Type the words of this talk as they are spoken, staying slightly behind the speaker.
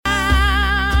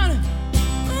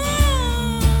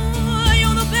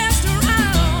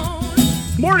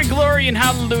Morning glory and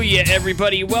hallelujah,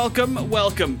 everybody.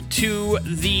 Welcome to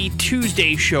the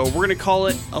Tuesday show. We're going to call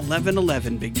it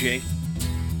 11/11, Big J.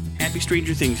 Happy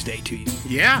Stranger Things Day to you.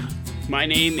 Yeah. My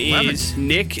name 11. is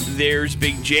Nick. There's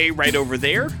Big J right over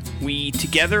there. We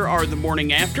together are the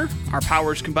morning after, our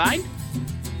powers combined.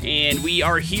 And we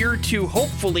are here to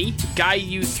hopefully guide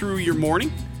you through your morning,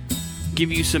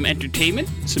 give you some entertainment,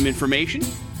 some information,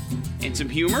 and some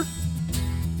humor.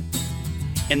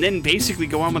 And then basically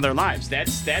go on with our lives.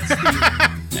 That's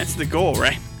the goal,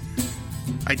 right?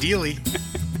 Ideally.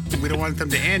 We don't want them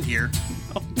to end here.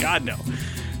 Oh, God, no.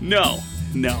 No.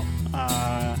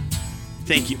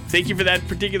 Thank you. Thank you for that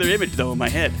particular image, though, in my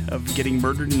head of getting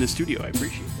murdered in the studio. I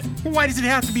appreciate that. Well, why does it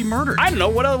have to be murdered? I don't know.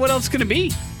 What else can it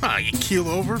be? You keel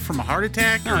over from a heart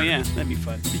attack? Oh, yeah. That'd be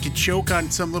fun. You could choke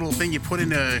on some little thing you put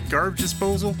in a garbage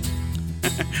disposal?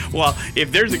 Well,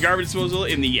 if there's a garbage disposal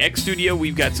in the X studio,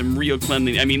 we've got some real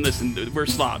cleanliness. I mean, listen, we're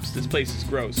slobs. This place is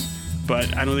gross.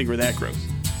 But I don't think we're that gross.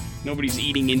 Nobody's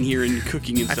eating in here and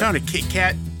cooking and stuff. I found a Kit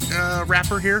Kat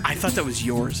wrapper here. I thought that was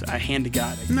yours. Hand to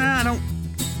God. Nah, I don't.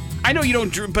 I know you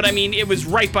don't, but I mean, it was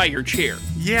right by your chair.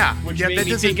 Yeah. Which yeah, made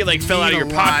me think it fell out of your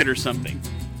pocket or something.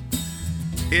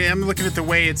 Yeah, I'm looking at the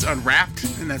way it's unwrapped,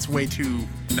 and that's way too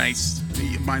nice.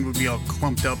 Mine would be all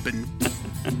clumped up and...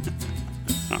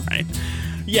 All right.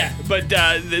 Yeah, but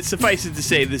suffice it to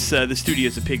say, the studio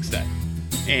is a pigsty.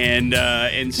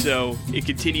 And so it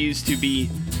continues to be...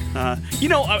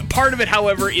 part of it,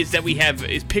 however, is that we have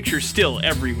pictures still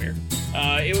everywhere.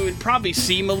 It would probably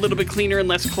seem a little bit cleaner and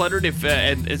less cluttered if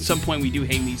at some point we do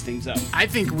hang these things up. I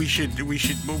think what we should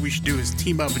do is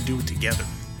team up and do it together.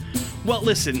 Well,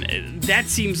 listen, that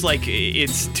seems like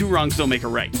it's two wrongs don't make a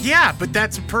right. Yeah, but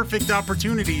that's a perfect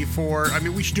opportunity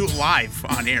we should do it live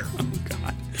on air. Oh,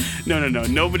 God. No.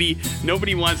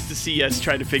 Nobody wants to see us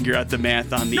try to figure out the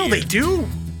math on the air. No, they do.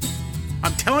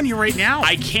 I'm telling you right now.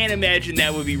 I can't imagine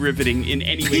that would be riveting in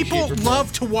any way, shape, or form. People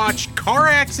love to watch car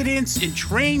accidents and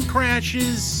train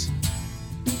crashes.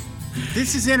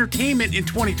 This is entertainment in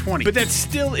 2020. But that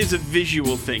still is a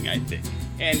visual thing, I think.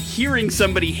 And hearing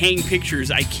somebody hang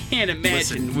pictures, I can't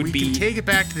imagine would be... We can take it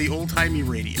back to the old-timey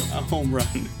radio. A home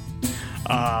run.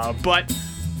 But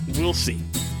we'll see.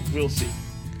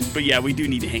 But yeah, we do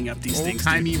need to hang up these things.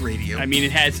 Old-timey radio. I mean,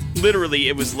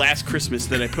 it was last Christmas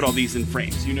that I put all these in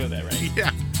frames. You know that, right? Yeah.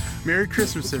 Merry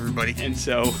Christmas, everybody. And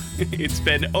so it's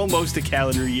been almost a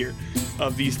calendar year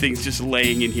of these things just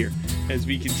laying in here as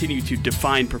we continue to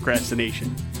define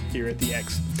procrastination here at the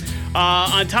X.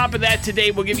 On top of that,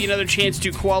 today we'll give you another chance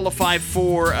to qualify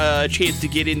for a chance to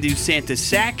get into Santa's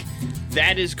sack.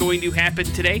 That is going to happen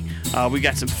today. We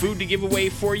got some food to give away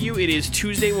for you. It is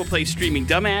Tuesday. We'll play Streaming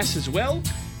Dumbass as well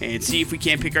and see if we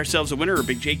can't pick ourselves a winner, or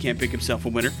Big J can't pick himself a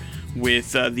winner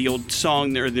with the old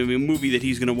song or the movie that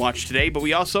he's going to watch today. But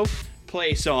we also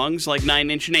play songs like Nine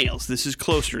Inch Nails. This is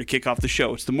Closer to kick off the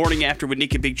show. It's the morning after with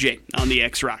Nick and Big J on the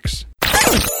X Rocks.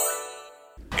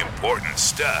 Important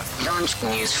stuff. Launch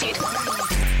newsfeed.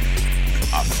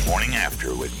 On the morning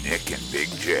after with Nick and Big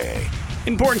J.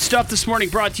 Important stuff this morning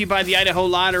brought to you by the Idaho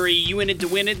Lottery. You in it to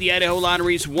win it. The Idaho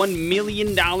Lottery's $1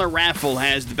 million raffle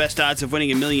has the best odds of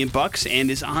winning $1 million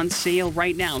and is on sale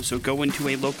right now. So go into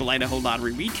a local Idaho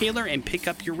Lottery retailer and pick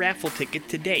up your raffle ticket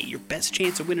today. Your best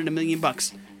chance of winning $1 million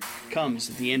comes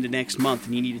at the end of next month,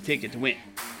 and you need a ticket to win.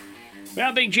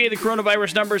 Well, Big J, the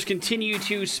coronavirus numbers continue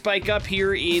to spike up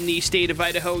here in the state of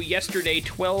Idaho. Yesterday,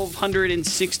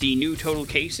 1,260 new total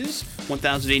cases,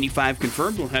 1,085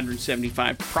 confirmed,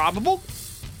 175 probable.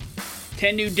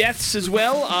 10 new deaths as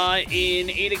well in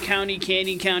Ada County,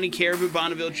 Canyon County, Caribou,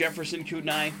 Bonneville, Jefferson,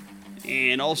 Kootenai,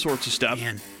 and all sorts of stuff.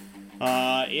 Man.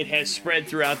 It has spread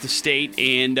throughout the state,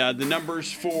 and the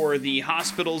numbers for the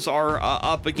hospitals are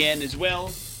up again as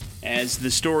well. As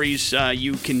the stories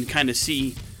you can kind of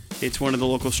see, it's one of the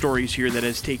local stories here that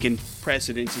has taken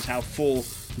precedence, is how full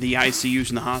the ICUs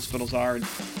and the hospitals are, and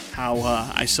how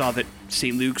I saw that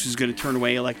St. Luke's is going to turn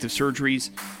away elective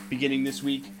surgeries beginning this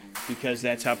week because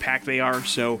that's how packed they are.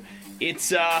 So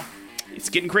it's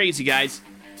getting crazy, guys,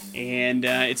 and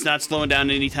it's not slowing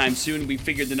down anytime soon. We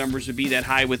figured the numbers would be that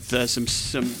high with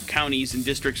some counties and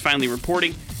districts finally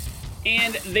reporting,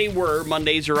 and they were.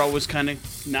 Mondays are always kind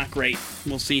of not great.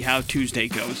 We'll see how Tuesday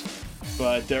goes.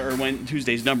 Or when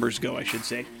Tuesday's numbers go, I should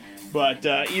say. But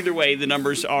either way, the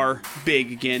numbers are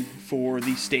big again for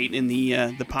the state, and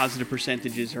the positive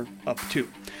percentages are up too.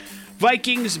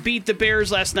 Vikings beat the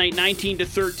Bears last night,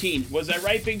 19-13. Was that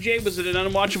right, Big J? Was it an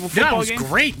unwatchable football game? Yeah, it was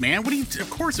great, man. Of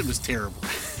course it was terrible.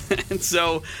 And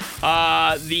so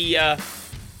the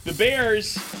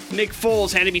Bears, Nick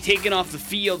Foles, had to be taken off the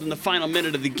field in the final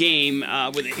minute of the game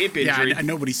with a hip injury. Yeah,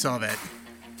 nobody saw that.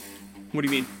 What do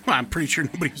you mean? Well, I'm pretty sure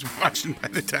nobody was watching by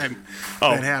the time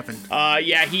that happened.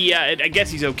 Yeah, I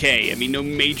guess he's okay. I mean, no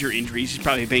major injuries. He's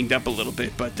probably banged up a little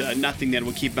bit, but nothing that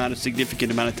will keep him out a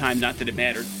significant amount of time. Not that it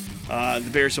mattered. The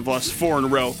Bears have lost 4 in a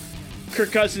row.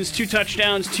 Kirk Cousins, 2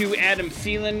 touchdowns to Adam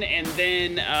Thielen, and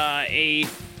then a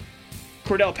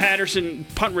Cordell Patterson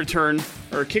punt return,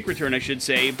 or kick return, I should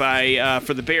say,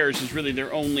 for the Bears is really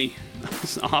their only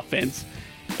offense.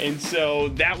 And so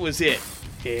that was it.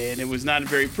 And it was not a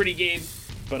very pretty game,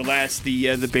 but alas,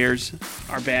 the Bears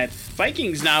are bad.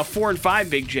 Vikings now 4-5,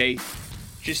 Big J.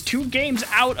 Just 2 games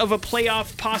out of a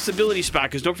playoff possibility spot,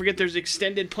 because don't forget there's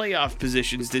extended playoff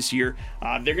positions this year.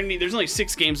 There's only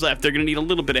 6 games left. They're going to need a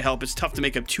little bit of help. It's tough to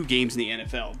make up 2 games in the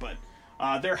NFL, but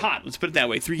they're hot. Let's put it that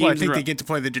way. 3 games Well, I think they get to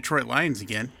play the Detroit Lions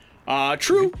again.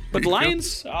 True, but the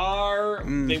Lions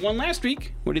they won last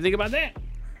week. What do you think about that?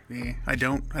 Yeah, I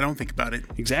don't think about it.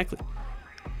 Exactly.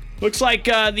 Looks like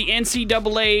the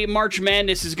NCAA March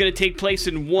Madness is going to take place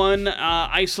in one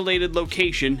isolated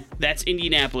location. That's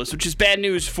Indianapolis, which is bad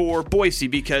news for Boise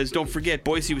because, don't forget,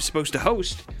 Boise was supposed to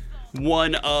host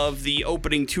one of the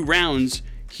opening 2 rounds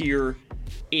here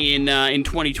in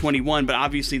 2021, but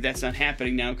obviously that's not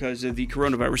happening now because of the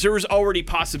coronavirus. There was already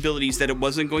possibilities that it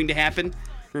wasn't going to happen.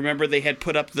 Remember, they had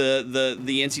put up the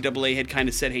NCAA had kind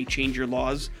of said, hey, change your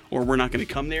laws or we're not going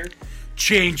to come there.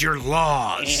 Change your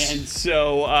laws. And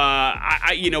so,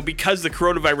 because the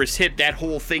coronavirus hit, that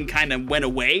whole thing kind of went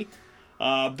away.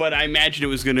 But I imagine it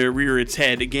was going to rear its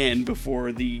head again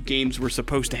before the games were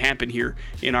supposed to happen here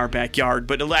in our backyard.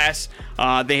 But alas,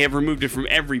 they have removed it from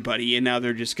everybody, and now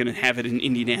they're just going to have it in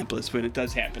Indianapolis when it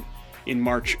does happen in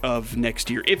March of next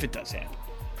year, if it does happen.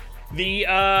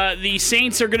 The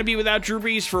Saints are going to be without Drew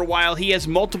Brees for a while. He has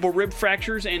multiple rib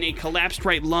fractures and a collapsed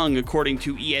right lung, according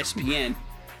to ESPN.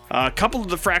 A couple of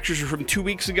the fractures are from 2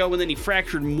 weeks ago, and then he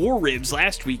fractured more ribs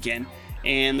last weekend,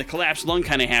 and the collapsed lung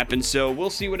kind of happened, so we'll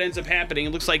see what ends up happening. It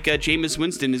looks like Jameis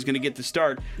Winston is going to get the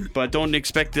start, but don't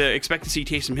expect to see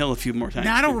Taysom Hill a few more times.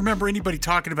 Now, I don't remember anybody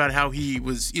talking about how he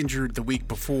was injured the week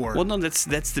before. Well, no, that's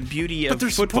the beauty of football. But they're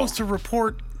supposed to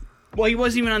report... Well, he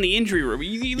wasn't even on the injury report.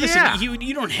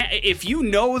 You don't if you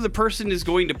know the person is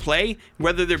going to play,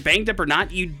 whether they're banged up or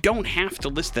not, you don't have to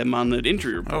list them on the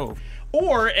injury report.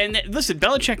 Listen,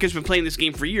 Belichick has been playing this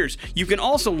game for years. You can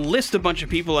also list a bunch of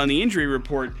people on the injury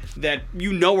report that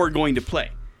you know are going to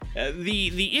play.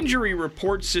 The injury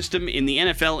report system in the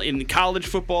NFL, in college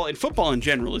football, and football in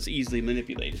general is easily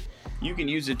manipulated. You can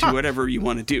use it to whatever you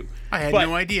want to do. I had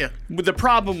no idea. The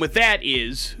problem with that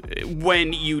is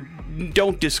when you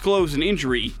don't disclose an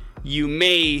injury, you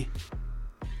may,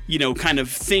 kind of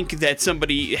think that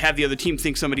have the other team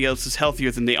think somebody else is healthier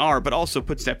than they are, but also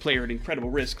puts that player at incredible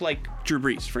risk, like Drew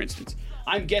Brees, for instance.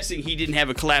 I'm guessing he didn't have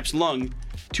a collapsed lung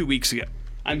 2 weeks ago.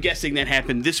 I'm guessing that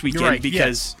happened this weekend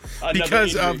because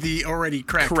of the already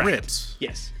cracked ribs.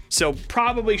 Yes. So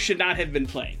probably should not have been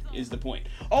playing, is the point.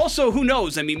 Also, who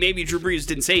knows? I mean, maybe Drew Brees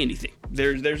didn't say anything.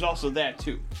 There's also that,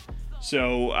 too.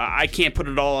 So I can't put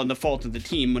it all on the fault of the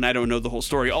team when I don't know the whole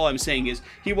story. All I'm saying is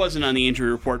he wasn't on the injury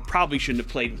report, probably shouldn't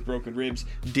have played with broken ribs,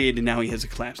 did, and now he has a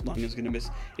collapsed lung and is going to miss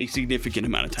a significant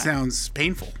amount of time. Sounds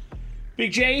painful.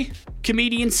 Big J,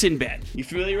 comedian Sinbad. You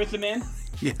familiar with the man?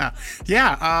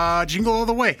 Yeah, Jingle All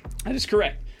the Way. That is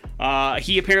correct.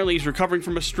 He apparently is recovering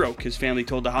from a stroke, his family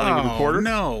told the Hollywood Reporter. Oh,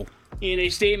 no. In a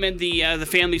statement, the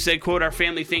family said, quote, "Our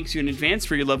family thanks you in advance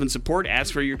for your love and support,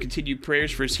 ask for your continued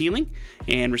prayers for his healing,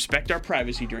 and respect our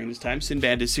privacy during this time."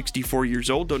 Sinbad is 64 years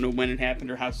old. Don't know when it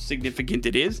happened or how significant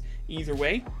it is. Either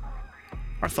way,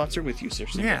 our thoughts are with you, sir.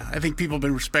 Sinbad. Yeah, I think people have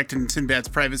been respecting Sinbad's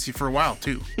privacy for a while,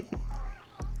 too.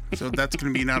 So that's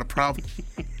going to be not a problem.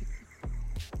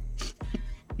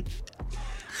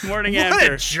 Morning what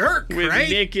after. What a jerk, with right?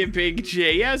 Nick and Big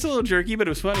J. Yeah, it's a little jerky, but it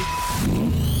was funny.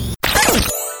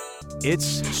 It's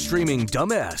Streaming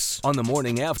Dumbass on the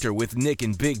Morning After with Nick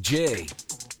and Big J.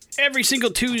 Every single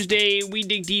Tuesday, we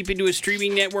dig deep into a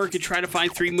streaming network and try to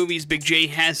find 3 movies Big J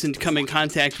hasn't come in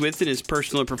contact with in his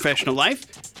personal and professional life.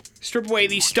 Strip away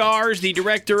the stars, the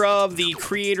director of, the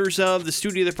creators of, the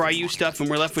studio that brought you stuff, and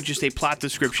we're left with just a plot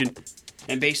description.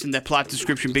 And based on that plot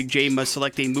description, Big J must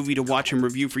select a movie to watch and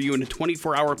review for you in a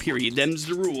 24-hour period. Them's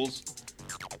the rules.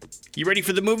 You ready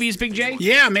for the movies, Big J?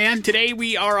 Yeah, man. Today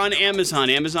we are on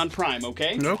Amazon Prime,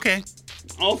 okay? Okay.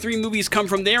 All 3 movies come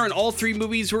from there, and all 3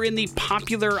 movies were in the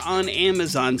popular on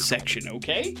Amazon section,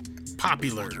 okay?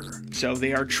 Popular. So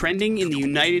they are trending in the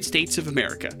United States of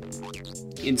America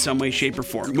in some way, shape, or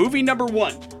form. Movie number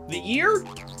 1. The year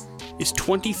is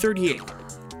 2038.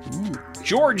 Ooh.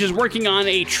 George is working on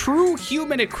a true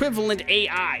human equivalent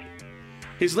AI.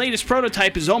 His latest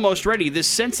prototype is almost ready. This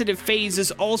sensitive phase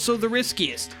is also the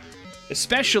riskiest.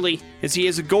 especially as he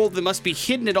has a goal that must be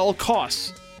hidden at all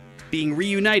costs, being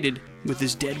reunited with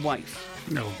his dead wife.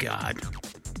 Oh, God.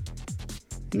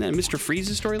 Isn't that Mr.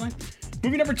 Freeze's storyline?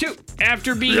 Movie number 2.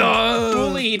 After being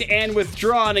bullied and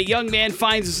withdrawn, a young man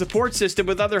finds a support system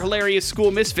with other hilarious school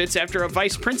misfits after a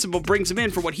vice principal brings him in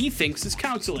for what he thinks is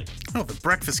counseling. Oh, The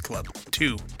Breakfast Club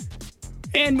 2.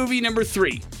 And movie number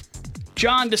 3.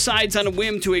 John decides on a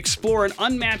whim to explore an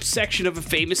unmapped section of a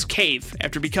famous cave.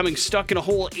 After becoming stuck in a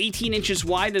hole 18 inches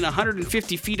wide and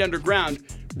 150 feet underground,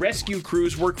 rescue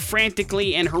crews work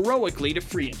frantically and heroically to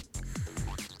free it.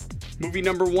 Movie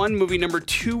number 1, movie number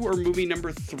 2, or movie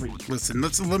number 3? Listen,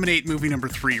 let's eliminate movie number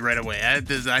 3 right away. I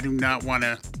do not want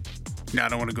to. No, I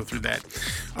don't want to go through that.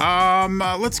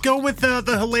 Let's go with the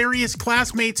hilarious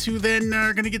classmates who then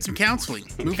are going to get some counseling.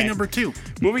 Movie number 2.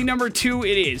 Movie number 2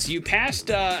 it is. You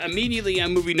passed immediately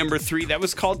on movie number 3. That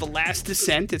was called The Last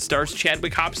Descent. It stars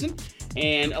Chadwick Hobson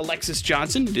and Alexis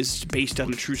Johnson. It is based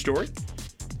on a true story.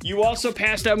 You also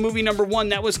passed out movie number 1.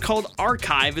 That was called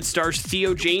Archive. It stars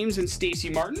Theo James and Stacey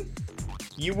Martin.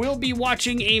 You will be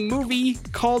watching a movie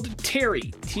called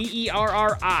Terry,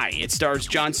 Terri. It stars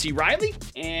John C. Reilly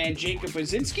and Jacob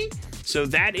Wazinski. So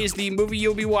that is the movie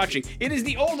you'll be watching. It is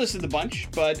the oldest of the bunch,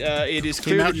 but it is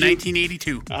clear came out in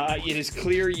 1982. It is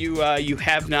clear you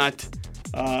have not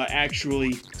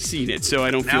actually seen it, so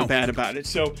I don't feel bad about it.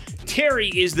 So Terry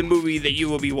is the movie that you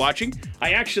will be watching.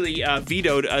 I actually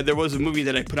vetoed. There was a movie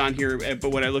that I put on here,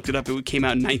 but when I looked it up, it came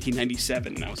out in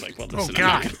 1997, and I was like, "Well, listen, oh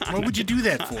God, what would you do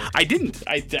that for?" I didn't.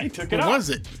 I took it out. What was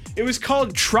it? It was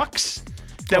called Trucks.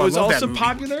 That was also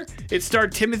popular. It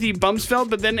starred Timothy Bumsfeld,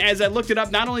 but then as I looked it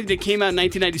up, not only did it came out in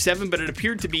 1997, but it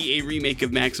appeared to be a remake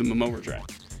of Maximum Overdrive.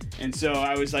 And so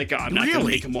I was like, oh, I'm not going to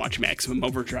make him watch Maximum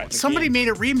Overdrive. Somebody made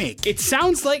a remake. It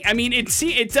sounds like, I mean, it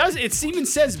does. It even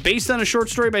says based on a short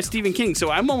story by Stephen King. So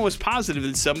I'm almost positive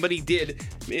that somebody did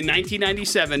in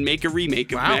 1997 make a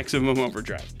remake of Maximum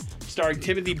Overdrive, starring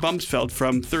Timothy Bumsfeld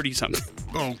from 30-something.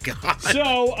 Oh God.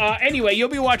 So anyway, you'll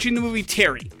be watching the movie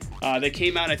Terry. That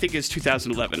came out, I think it's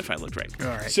 2011, if I looked right. All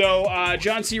right. So,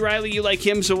 John C. Reilly, you like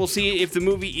him, so we'll see if the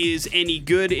movie is any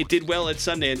good. It did well at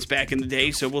Sundance back in the day,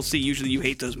 so we'll see. Usually you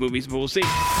hate those movies, but we'll see. On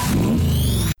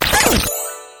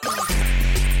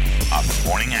the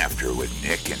Morning After with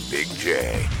Nick and Big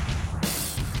J.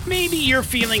 Maybe you're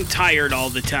feeling tired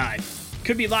all the time.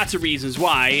 Could be lots of reasons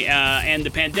why, and the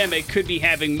pandemic could be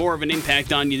having more of an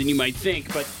impact on you than you might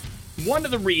think, but one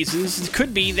of the reasons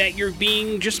could be that you're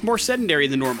being just more sedentary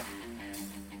than normal.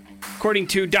 According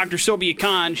to Dr. Sobia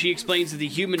Khan, she explains that the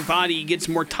human body gets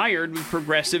more tired with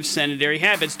progressive sedentary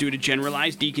habits due to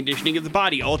generalized deconditioning of the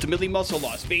body, ultimately muscle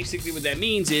loss. Basically what that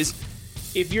means is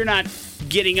if you're not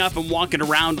getting up and walking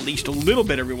around at least a little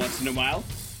bit every once in a while,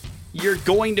 you're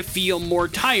going to feel more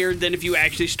tired than if you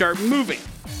actually start moving.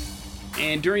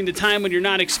 And during the time when you're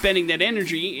not expending that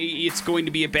energy, it's going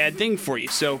to be a bad thing for you.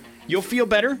 So you'll feel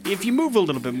better if you move a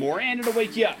little bit more, and it'll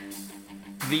wake you up.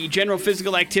 The general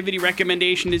physical activity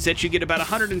recommendation is that you get about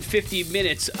 150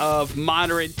 minutes of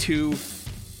moderate to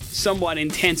somewhat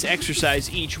intense exercise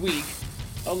each week,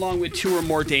 along with 2 or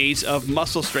more days of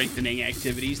muscle strengthening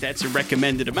activities. That's a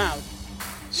recommended amount.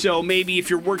 So maybe if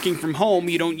you're working from home,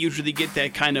 you don't usually get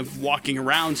that kind of walking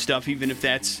around stuff, even if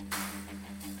that's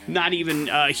not even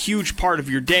a huge part of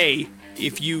your day.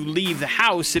 If you leave the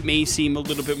house, it may seem a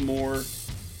little bit more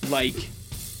like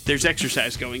there's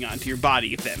exercise going on to your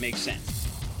body, if that makes sense.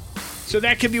 So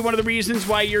that could be one of the reasons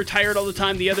why you're tired all the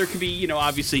time. The other could be,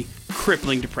 obviously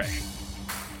crippling depression.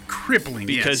 Crippling,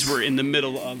 because we're in the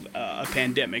middle of a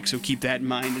pandemic, so keep that in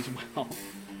mind as well.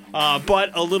 But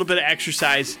a little bit of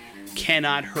exercise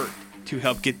cannot hurt to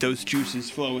help get those juices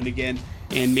flowing again,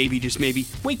 and maybe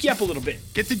wake you up a little bit.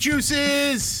 Get the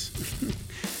juices!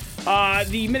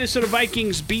 The Minnesota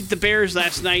Vikings beat the Bears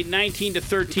last night,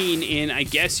 19-13 in, I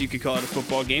guess you could call it a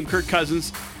football game. Kirk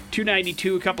Cousins,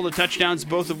 292, a couple of touchdowns,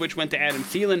 both of which went to Adam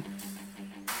Thielen.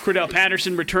 Cordell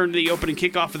Patterson returned to the opening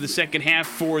kickoff of the second half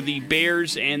for the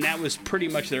Bears, and that was pretty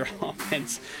much their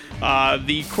offense.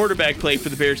 The quarterback play for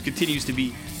the Bears continues to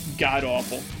be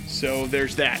god-awful, so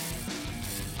there's that.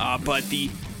 But the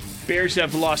Bears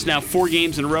have lost now 4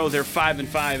 games in a row. They're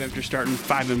 5-5 after starting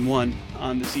 5-1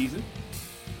 on the season.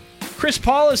 Chris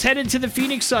Paul is headed to the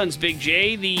Phoenix Suns, Big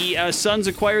J. The Suns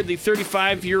acquired the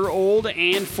 35-year-old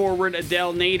and forward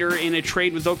Adele Nader in a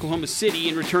trade with Oklahoma City.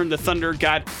 In return, the Thunder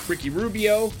got Ricky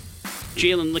Rubio,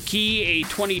 Jalen Leckie, a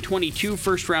 2022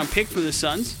 first-round pick from the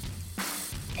Suns.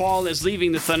 Paul is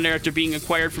leaving the Thunder after being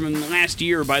acquired from him last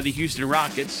year by the Houston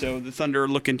Rockets, so the Thunder are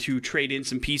looking to trade in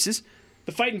some pieces.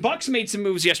 The Fighting Bucks made some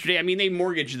moves yesterday. I mean, they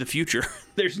mortgaged the future.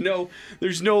 There's no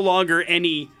longer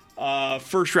any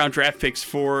first-round draft picks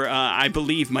for, I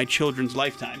believe, my children's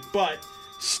lifetime. But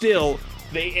still,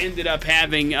 they ended up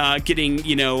getting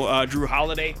Drew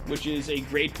Holiday, which is a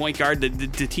great point guard.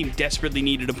 The team desperately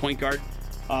needed a point guard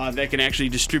that can actually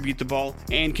distribute the ball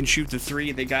and can shoot the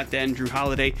three. They got that in Drew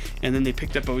Holiday, and then they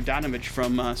picked up Bogdanovich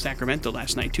from Sacramento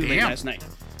last night, late last night.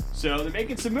 So they're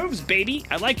making some moves, baby.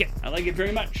 I like it. I like it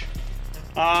very much.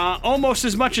 Almost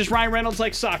as much as Ryan Reynolds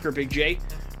likes soccer, Big J.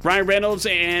 Ryan Reynolds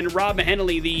and Rob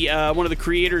Mahenley, one of the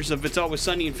creators of It's Always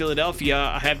Sunny in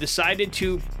Philadelphia, have decided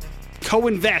to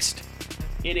co-invest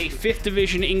in a 5th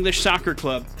Division English soccer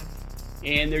club,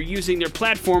 and they're using their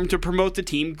platform to promote the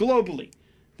team globally.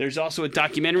 There's also a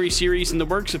documentary series in the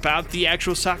works about the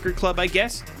actual soccer club, I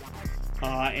guess.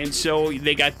 And so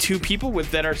they got 2 people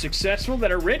that are successful,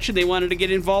 that are rich, and they wanted to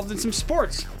get involved in some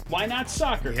sports. Why not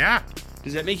soccer? Yeah.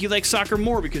 Does that make you like soccer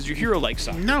more because your hero likes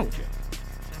soccer? No.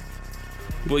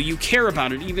 Will you care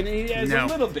about it even as a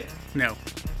little bit? No.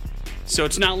 So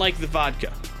it's not like the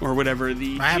vodka or whatever.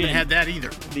 I haven't had that either.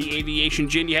 The aviation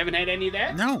gin. You haven't had any of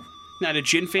that? No. Not a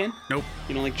gin fan? Nope.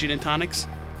 You don't like gin and tonics?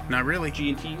 Not really.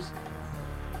 G&Ts?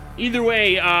 Either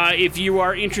way, if you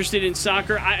are interested in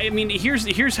soccer, I mean,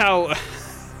 here's how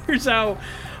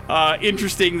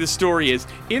interesting the story is.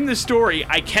 In the story,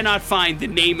 I cannot find the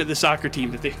name of the soccer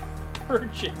team that they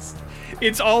purchased.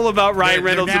 It's all about Ryan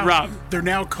Reynolds and Rob. They're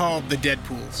now called the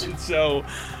Deadpools. And so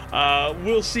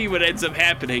we'll see what ends up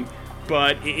happening.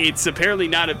 But it's apparently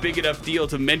not a big enough deal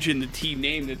to mention the team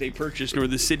name that they purchased nor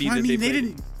the city that they played. They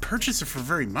didn't purchase it for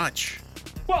very much.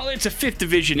 Well, it's a 5th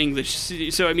Division English city,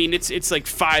 so I mean, it's like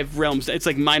 5 realms. It's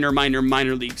like minor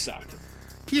league soccer.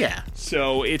 Yeah.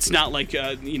 So it's not like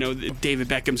David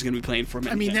Beckham's going to be playing for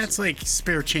them. I mean, that's like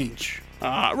spare change.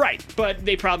 Right, but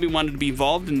they probably wanted to be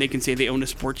involved, and they can say they own a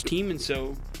sports team, and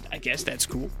so I guess that's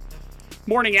cool.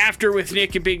 Morning After with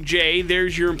Nick and Big J.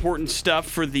 There's your important stuff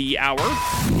for the hour.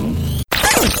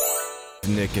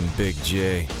 Nick and Big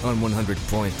J on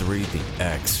 100.3 The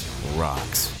X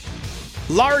Rocks.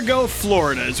 Largo,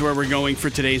 Florida is where we're going for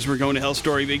today's We're Going to Hell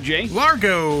story, Big J.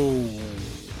 Largo.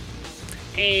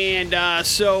 And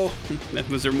so,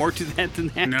 was there more to that than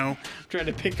that? No. I'm trying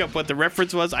to pick up what the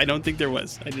reference was. I don't think there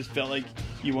was. I just felt like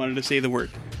you wanted to say the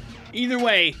word. Either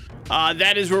way,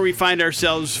 that is where we find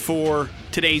ourselves for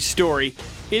today's story.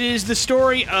 It is the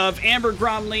story of Amber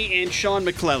Gromley and Sean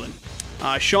McClellan.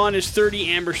 Sean is 30,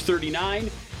 Amber's 39,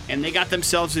 and they got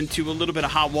themselves into a little bit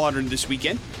of hot water this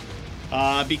weekend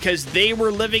because they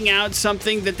were living out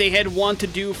something that they had wanted to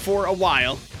do for a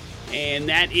while, and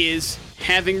that is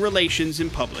having relations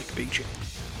in public, Big J.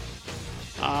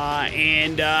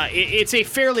 It's a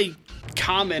fairly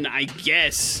common, I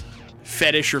guess,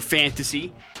 fetish or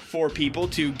fantasy for people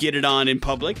to get it on in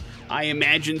public. I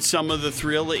imagine some of the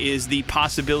thrill is the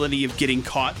possibility of getting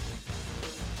caught.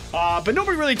 But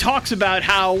nobody really talks about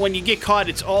how when you get caught,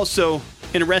 it's also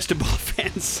an arrestable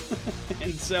offense.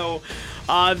 And so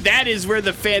that is where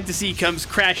the fantasy comes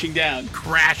crashing down.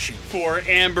 Crashing. For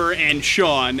Amber and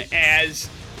Sean, as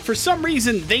for some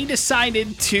reason they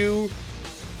decided to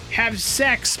have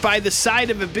sex by the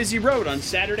side of a busy road on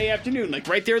Saturday afternoon, like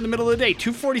right there in the middle of the day,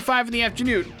 2:45 in the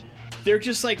afternoon. They're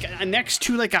just like next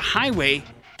to like a highway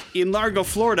in Largo,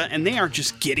 Florida, and they are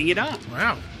just getting it on.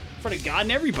 Wow. In front of God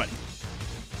and everybody.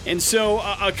 And so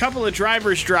a couple of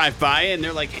drivers drive by, and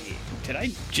they're like, hey, did I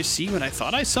just see what I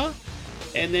thought I saw?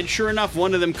 And then sure enough,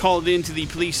 one of them called into the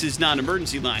police's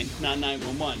non-emergency line, not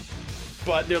 911.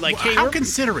 But they're like, hey, how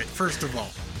considerate, first of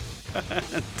all.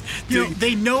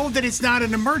 They know that it's not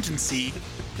an emergency.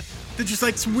 They're just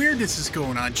like, some weirdness is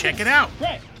going on. Check it out.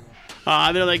 Right.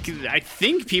 They're like, I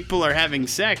think people are having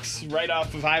sex right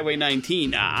off of Highway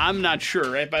 19. I'm not sure,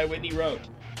 right by Whitney Road.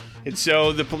 And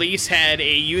so the police had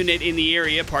a unit in the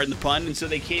area, pardon the pun, and so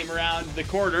they came around the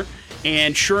corner,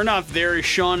 and sure enough, there is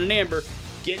Sean and Amber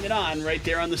getting it on right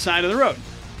there on the side of the road.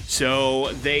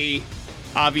 So they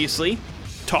obviously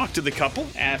talked to the couple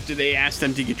after they asked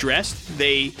them to get dressed.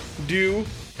 They do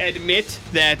admit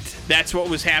that that's what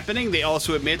was happening. They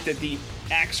also admit that the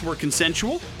acts were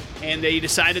consensual, and they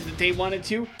decided that they wanted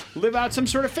to live out some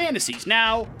sort of fantasies.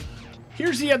 Now,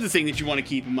 here's the other thing that you want to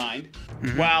keep in mind.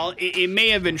 Mm-hmm. While it may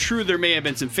have been true, there may have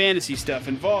been some fantasy stuff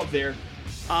involved there,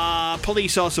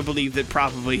 police also believe that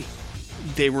probably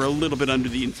they were a little bit under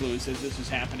the influence as this was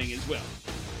happening as well,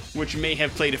 which may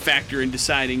have played a factor in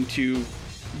deciding to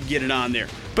get it on there.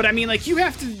 But I mean, like, you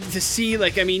have to see,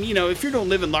 like, I mean, if you don't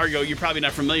live in Largo, you're probably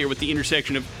not familiar with the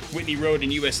intersection of Whitney Road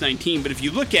and US 19, but if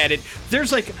you look at it,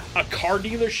 there's like a car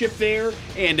dealership there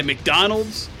and a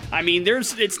McDonald's. I mean,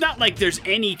 it's not like there's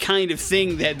any kind of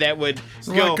thing that would There's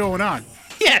a lot going on.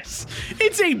 Yes,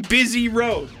 it's a busy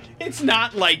road. It's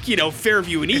not like,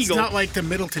 Fairview and It's Eagle. not like the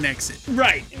Middleton exit.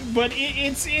 Right, but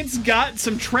it's got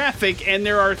some traffic, and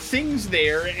there are things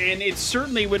there, and it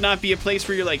certainly would not be a place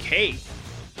where you're like, hey,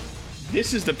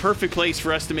 this is the perfect place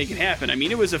for us to make it happen. I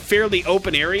mean, it was a fairly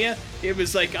open area. It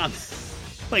was like on,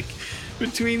 like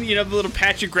between the little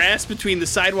patch of grass between the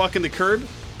sidewalk and the curb.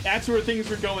 That's where things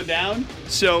were going down.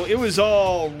 So it was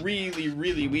all really,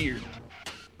 really weird.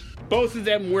 Both of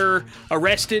them were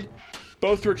arrested.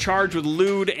 Both were charged with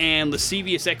lewd and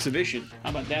lascivious exhibition.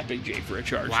 How about that, Big J, for a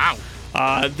charge? Wow.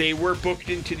 They were booked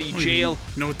into the jail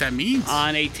You know what that means?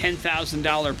 on a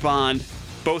 $10,000 bond.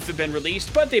 Both have been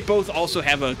released, but they both also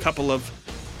have a couple of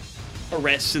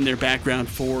arrests in their background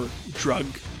for drug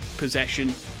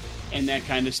possession and that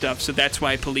kind of stuff. So that's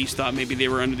why police thought maybe they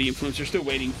were under the influence. They're still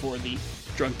waiting for the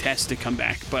drug test to come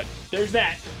back. But there's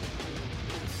that.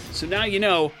 So now you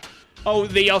know. Oh,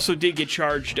 they also did get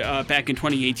charged back in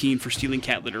 2018 for stealing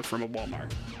cat litter from a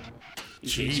Walmart. In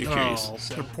case you're curious. Oh,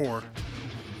 So, they're poor.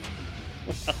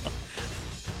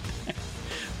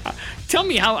 tell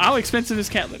me, how expensive is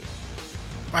cat litter?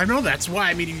 I know, that's why.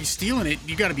 I mean, if you're stealing it,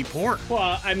 you got to be poor.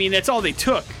 Well, I mean, that's all they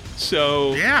took.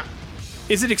 So, Yeah.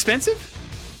 is it expensive?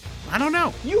 I don't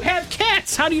know. You have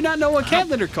cats. How do you not know what cat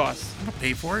litter costs? I don't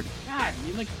pay for it. God,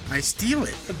 you're like I steal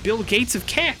it. the Bill Gates of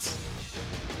cats.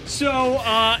 So,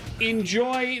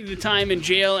 enjoy the time in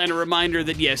jail, and a reminder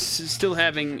that, yes, still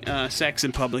having sex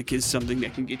in public is something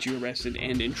that can get you arrested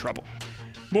and in trouble.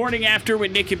 Morning After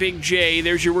with Nick and Big J.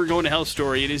 There's your We're Going to Hell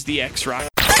story. It is the X-Rock.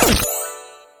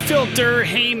 Filter,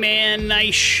 hey man,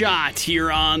 nice shot here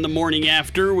on the Morning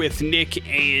After with Nick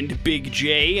and Big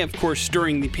J. Of course,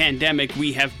 during the pandemic,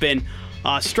 we have been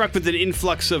struck with an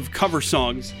influx of cover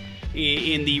songs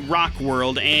in the rock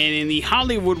world, and in the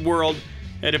Hollywood world,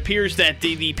 it appears that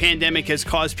the pandemic has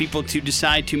caused people to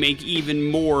decide to make even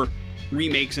more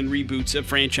remakes and reboots of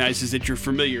franchises that you're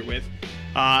familiar with.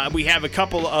 We have a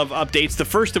couple of updates, the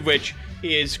first of which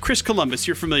is Chris Columbus.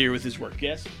 You're familiar with his work,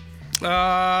 yes?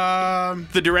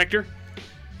 The director?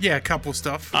 Yeah, a couple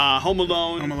stuff. Home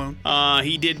Alone. Home Alone.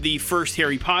 He did the first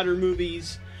Harry Potter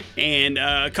movies and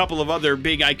a couple of other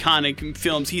big iconic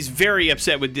films. He's very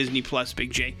upset with Disney Plus,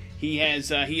 Big J. He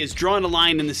has drawn a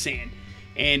line in the sand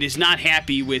and is not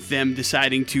happy with them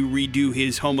deciding to redo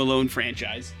his Home Alone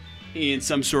franchise in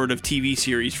some sort of TV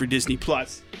series for Disney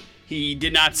Plus. He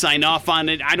did not sign off on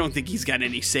it. I don't think he's got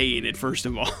any say in it, first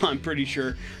of all. I'm pretty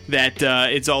sure that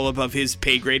it's all above his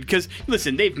pay grade. Because,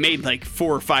 listen, they've made like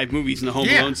 4 or 5 movies in the Home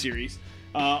Alone series.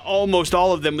 Almost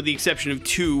all of them, with the exception of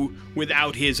 2,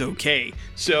 without his okay.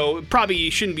 So probably you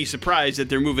shouldn't be surprised that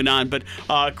they're moving on. But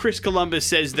Chris Columbus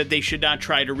says that they should not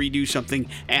try to redo something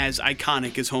as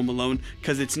iconic as Home Alone,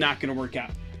 because it's not going to work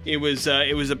out. It was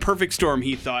a perfect storm,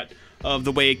 he thought, of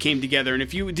the way it came together. And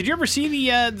did you ever see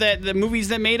the movies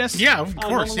that made us? Yeah, of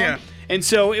course, yeah. And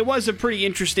so it was a pretty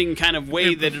interesting kind of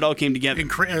way that it all came together.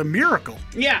 A miracle.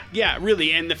 Yeah,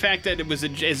 really. And the fact that it was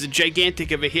as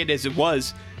gigantic of a hit as it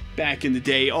was back in the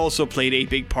day also played a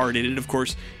big part in it. Of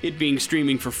course, it being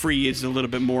streaming for free is a little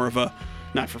bit more of a,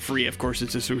 not for free, of course,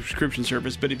 it's a subscription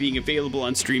service, but it being available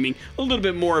on streaming, a little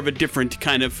bit more of a different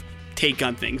kind of take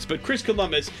on things. But Chris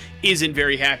Columbus isn't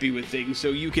very happy with things, so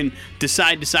you can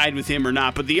decide with him or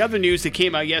not. But the other news that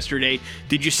came out yesterday,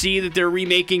 did you see that they're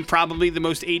remaking probably the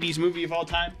most 80s movie of all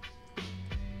time?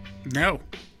 No.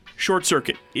 Short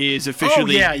Circuit is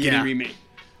officially getting remade.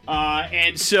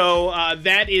 And so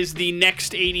that is the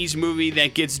next 80s movie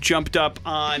that gets jumped up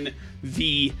on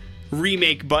the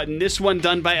remake button. This one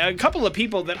done by a couple of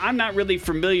people that I'm not really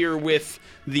familiar with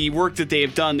the work that they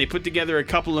have done. They put together a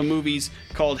couple of movies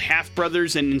called Half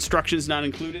Brothers and Instructions Not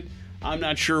Included. I'm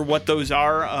not sure what those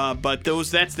are, but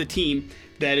that's the team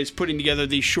that is putting together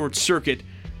the Short Circuit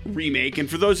remake. And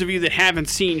for those of you that haven't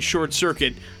seen Short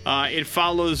Circuit, it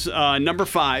follows number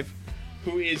 5,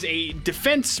 who is a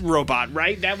defense robot,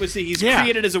 right? He's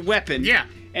created as a weapon. Yeah.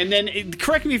 And then,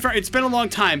 correct me if it's been a long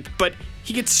time, but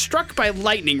he gets struck by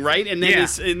lightning, right? And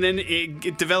then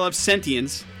it develops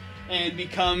sentience and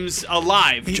becomes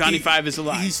alive. Johnny Five is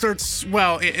alive. He starts,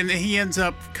 and he ends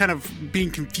up kind of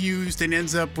being confused and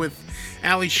ends up with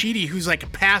Ali Sheedy, who's like a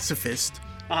pacifist.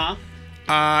 Uh-huh.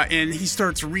 And he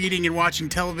starts reading and watching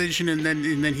television, and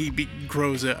then he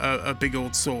grows a big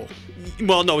old soul.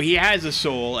 Well, no, he has a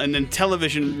soul, and then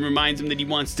television reminds him that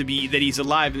he's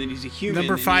alive, and that he's a human.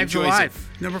 Number 5's alive.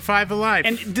 Number 5 alive.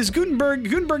 And does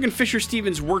Gutenberg and Fisher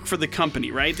Stevens work for the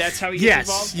company, right? That's how he gets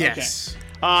involved? Yes. Okay.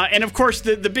 And of course,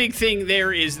 the big thing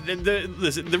there is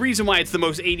the reason why it's the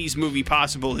most 80s movie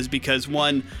possible is because,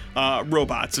 one,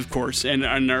 robots, of course, and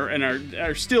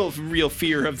are still real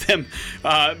fear of them,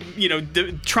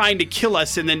 trying to kill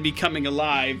us and then becoming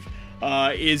alive.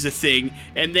 is a thing.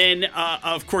 And then,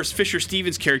 of course, Fisher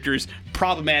Stevens' character is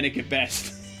problematic at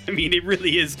best. I mean, it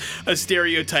really is a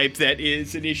stereotype that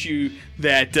is an issue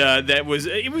that was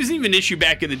even an issue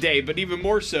back in the day, but even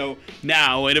more so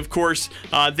now. And of course,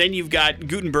 then you've got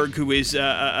Gutenberg, who is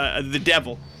the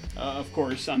devil, of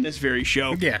course, on this very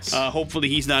show. Yes. Hopefully,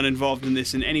 he's not involved in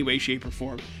this in any way, shape, or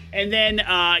form. And then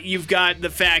you've got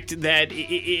the fact that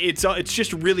it's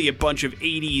just really a bunch of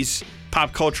 80s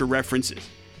pop culture references.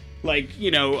 Like,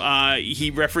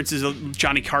 he references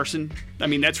Johnny Carson. I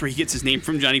mean, that's where he gets his name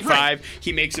from, Johnny Five.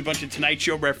 He makes a bunch of Tonight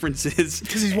Show references.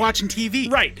 Because he's watching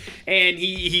TV. Right. And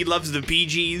he loves the Bee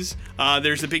Gees.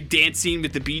 There's a big dance scene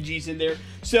with the Bee Gees in there.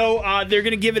 So they're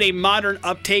going to give it a modern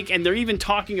uptake, and they're even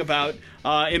talking about,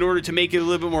 in order to make it a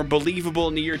little bit more believable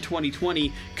in the year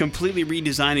 2020, completely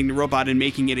redesigning the robot and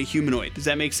making it a humanoid. Does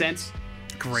that make sense?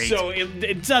 Great. So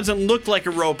it doesn't look like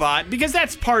a robot, because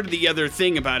that's part of the other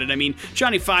thing about it. I mean,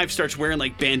 Johnny Five starts wearing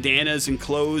like bandanas and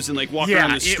clothes and like walking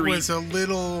around the street. It was a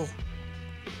little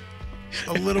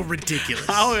ridiculous.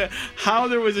 How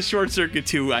there was a short circuit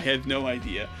too, I have no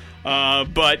idea.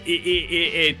 But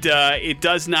it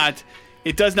does not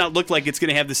look like it's going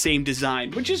to have the same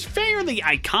design, which is fairly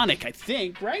iconic, I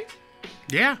think, right?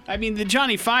 Yeah. I mean, the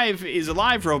Johnny Five is a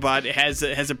live robot. It has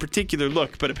a particular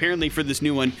look, but apparently for this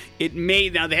new one, it may.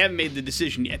 Now they haven't made the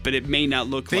decision yet, but it may not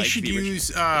look like the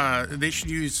original. They should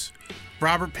use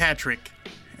Robert Patrick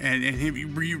and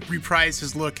him reprise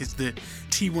his look as the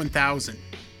T-1000.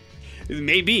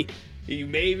 Maybe. You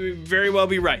may very well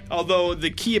be right. Although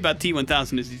the key about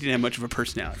T-1000 is he didn't have much of a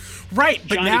personality. Right,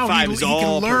 but Johnny now Five he is can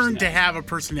all learn to have a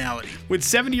personality. Would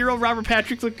 70-year-old Robert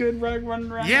Patrick look good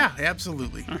running around? Yeah,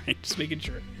 absolutely. All right, just making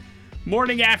sure.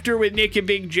 Morning After with Nick and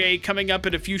Big J. Coming up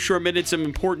in a few short minutes, some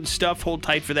important stuff. Hold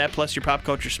tight for that, plus your Pop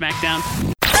Culture Smackdown.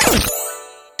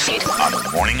 On the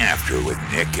Morning After with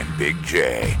Nick and Big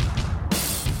J.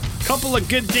 Couple of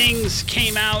good things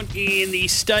came out in the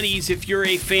studies. If you're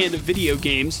a fan of video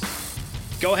games,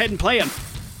 go ahead and play them.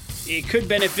 It could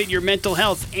benefit your mental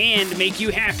health and make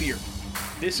you happier.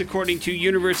 This according to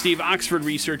University of Oxford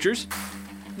researchers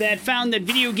that found that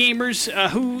video gamers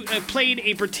who played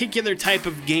a particular type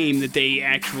of game that they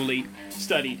actually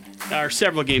studied, or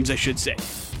several games I should say.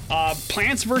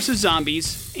 Plants vs.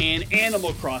 Zombies and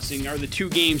Animal Crossing are the two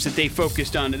games that they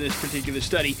focused on in this particular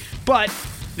study. But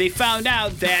they found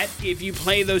out that if you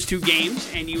play those two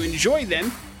games and you enjoy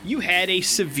them, you had a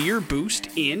severe boost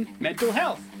in mental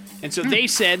health. And so they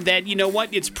said that, you know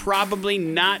what, it's probably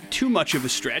not too much of a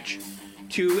stretch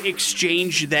to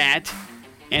exchange that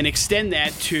and extend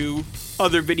that to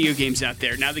other video games out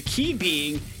there. Now, the key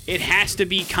being, it has to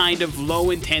be kind of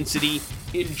low-intensity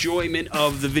enjoyment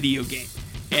of the video game.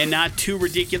 And not too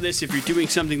ridiculous. If you're doing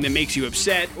something that makes you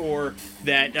upset or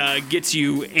that gets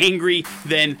you angry,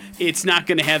 then it's not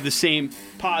going to have the same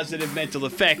positive mental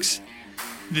effects.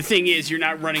 The thing is, you're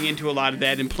not running into a lot of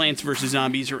that in Plants vs.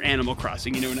 Zombies or Animal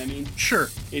Crossing, you know what I mean? Sure.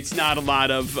 It's not a lot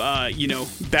of,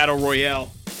 Battle Royale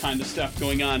kind of stuff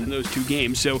going on in those two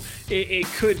games. So it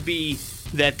could be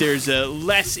that there's a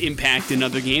less impact in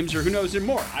other games, or who knows, there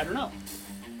more. I don't know.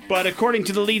 But according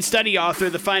to the lead study author,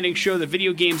 the findings show that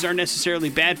video games aren't necessarily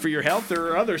bad for your health. There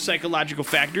are other psychological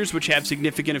factors which have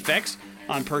significant effects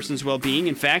on person's well-being.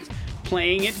 In fact,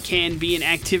 playing it can be an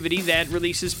activity that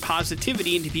releases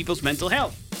positivity into people's mental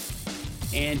health.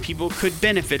 And people could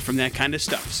benefit from that kind of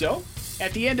stuff. So,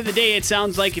 at the end of the day, it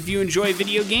sounds like if you enjoy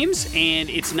video games and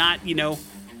it's not,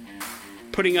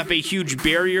 putting up a huge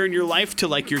barrier in your life to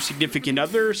like your significant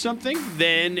other or something,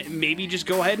 then maybe just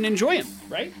go ahead and enjoy them,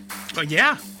 right?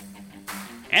 Yeah.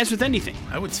 As with anything.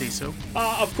 I would say so.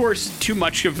 Of course, too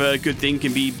much of a good thing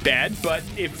can be bad, but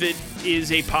if it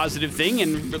is a positive thing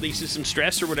and releases some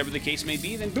stress or whatever the case may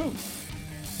be, then boom.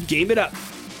 Game it up.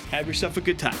 Have yourself a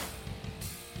good time.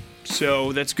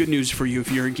 So that's good news for you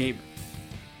if you're a gamer.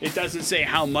 It doesn't say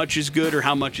how much is good or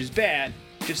how much is bad,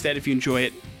 just that if you enjoy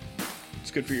it,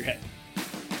 it's good for your head.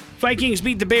 Vikings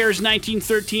beat the Bears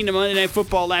 19-13 in Monday Night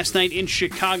Football last night in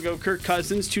Chicago. Kirk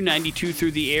Cousins, 292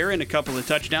 through the air and a couple of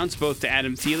touchdowns, both to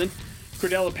Adam Thielen.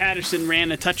 Cordella Patterson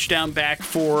ran a touchdown back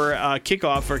for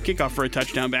kickoff for a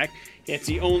touchdown back. It's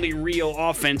the only real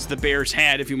offense the Bears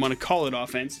had, if you want to call it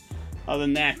offense. Other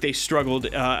than that, they struggled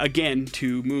again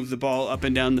to move the ball up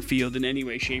and down the field in any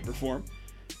way, shape, or form.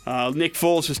 Nick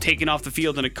Foles was taken off the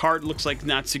field in a cart. Looks like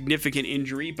not significant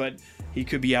injury, but he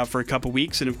could be out for a couple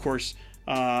weeks. And, of course,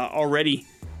 already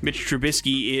Mitch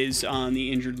Trubisky is on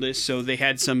the injured list, so they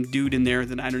had some dude in there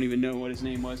that I don't even know what his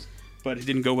name was, but it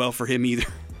didn't go well for him either.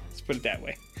 Let's put it that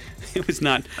way. It was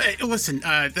not. Hey, listen,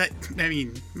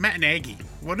 Matt Nagy,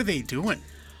 what are they doing?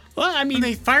 Well, I mean, when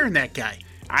they firing that guy?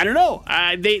 I don't know.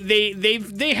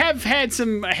 They have had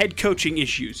some head coaching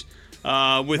issues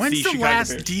with When's the Chicago last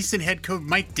Bears. decent head coach?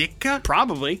 Mike Ditka?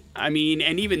 Probably. I mean,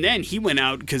 and even then, he went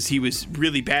out because he was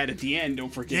really bad at the end.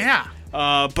 Don't forget. Yeah.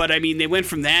 But I mean, they went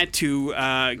from that to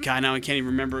God. Now I can't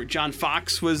even remember. John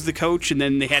Fox was the coach, and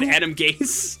then they had Adam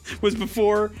Gase was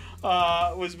before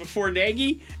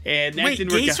Nagy, and that Wait,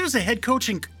 didn't work Gase out. was a head coach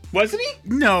in... Wasn't he?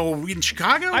 No, in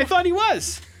Chicago? I thought he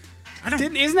was.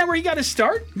 Isn't that where he got his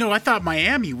start? No, I thought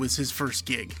Miami was his first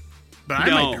gig. But I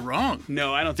might be wrong.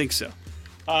 No, I don't think so.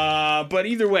 But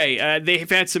either way, they've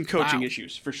had some coaching Wow.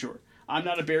 issues for sure. I'm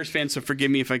not a Bears fan, so forgive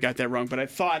me if I got that wrong. But I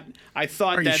thought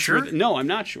Are you that's sure? no, I'm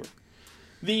not sure.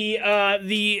 The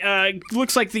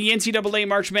looks like the NCAA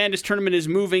March Madness tournament is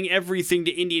moving everything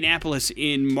to Indianapolis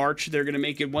in March. They're going to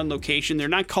make it one location. They're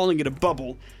not calling it a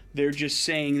bubble. They're just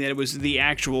saying that it was the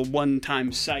actual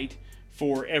one-time site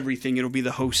for everything. It'll be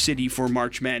the host city for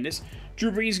March Madness. Drew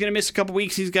Brees is going to miss a couple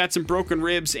weeks. He's got some broken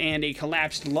ribs and a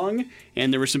collapsed lung.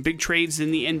 And there were some big trades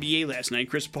in the NBA last night.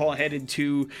 Chris Paul headed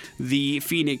to the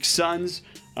Phoenix Suns.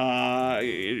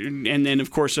 And then, of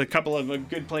course, a couple of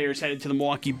good players headed to the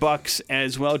Milwaukee Bucks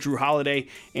as well. Drew Holiday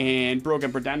and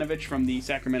Bojan Bogdanovic from the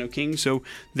Sacramento Kings. So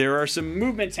there are some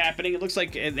movements happening. It looks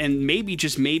like, and maybe,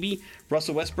 just maybe,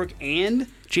 Russell Westbrook and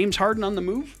James Harden on the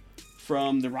move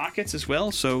from the Rockets as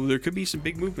well. So there could be some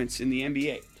big movements in the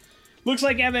NBA. Looks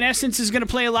like Evanescence is going to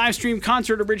play a live stream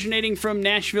concert originating from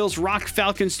Nashville's Rock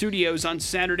Falcon Studios on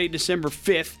Saturday, December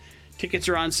 5th. Tickets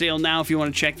are on sale now if you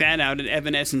want to check that out at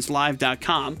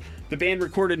evanescencelive.com. The band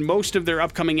recorded most of their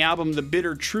upcoming album, The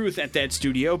Bitter Truth, at that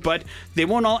studio, but they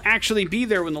won't all actually be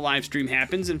there when the live stream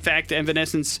happens. In fact,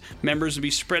 Evanescence members will be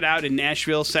spread out in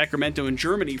Nashville, Sacramento, and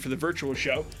Germany for the virtual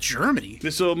show. Germany?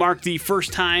 This will mark the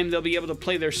first time they'll be able to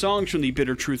play their songs from The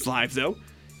Bitter Truth live, though.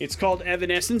 It's called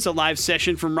Evanescence, a live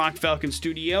session from Rock Falcon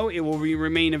Studio. It will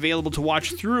remain available to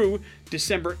watch through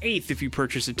December 8th if you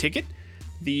purchase a ticket.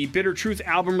 The Bitter Truth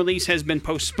album release has been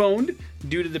postponed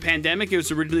due to the pandemic. It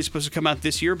was originally supposed to come out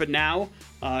this year, but now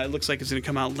it looks like it's going to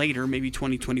come out later, maybe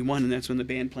 2021, and that's when the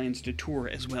band plans to tour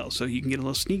as well. So you can get a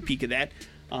little sneak peek of that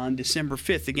on December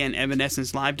 5th. Again,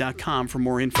 evanescencelive.com for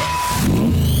more info.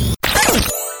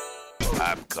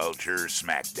 Pop Culture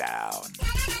Smackdown.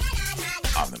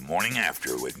 On the morning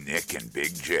after with Nick and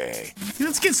Big J.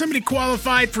 Let's get somebody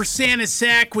qualified for Santa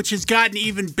Sack, which has gotten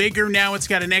even bigger now. It's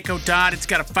got an Echo Dot, it's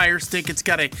got a Fire Stick, it's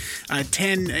got a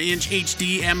 10-inch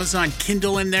HD Amazon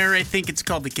Kindle in there. I think it's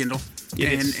called the Kindle.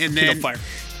 And then Kindle Fire.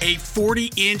 A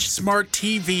 40-inch smart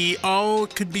TV. All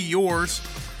could be yours.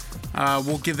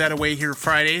 We'll give that away here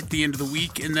Friday at the end of the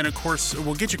week. And then, of course,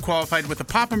 we'll get you qualified with the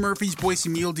Papa Murphy's Boise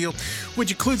Meal Deal,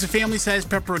 which includes a family-sized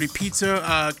pepperoni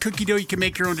pizza, cookie dough you can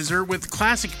make your own dessert with,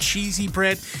 classic cheesy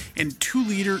bread, and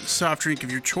 2-liter soft drink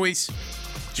of your choice.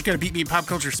 You got to beat me in Pop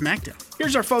Culture Smackdown.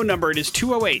 Here's our phone number. It is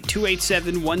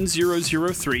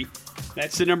 208-287-1003.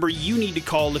 That's the number you need to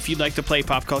call if you'd like to play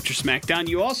Pop Culture Smackdown.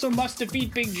 You also must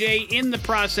defeat Big J in the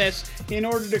process in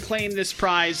order to claim this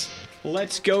prize.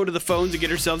 Let's go to the phones and get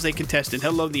ourselves a contestant.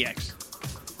 Hello, the X.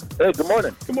 Hey, good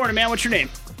morning. Good morning, man. What's your name?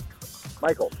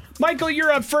 Michael. Michael,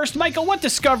 you're up first. Michael, what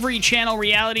Discovery Channel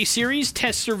reality series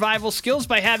tests survival skills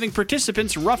by having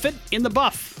participants rough it in the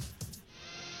buff?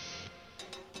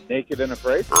 Naked and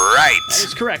Afraid? Right. That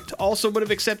is correct. Also would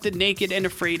have accepted Naked and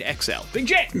Afraid XL. Big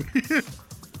J.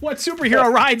 What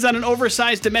superhero rides on an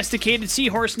oversized domesticated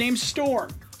seahorse named Storm?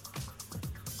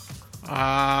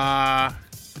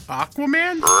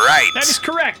 Aquaman? Right. That is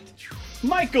correct.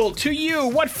 Michael, to you,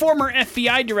 what former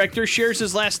FBI director shares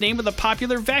his last name with a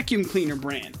popular vacuum cleaner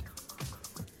brand?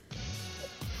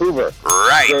 Hoover.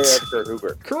 Right. J. Edgar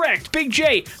Hoover. Correct. Big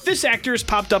J, this actor has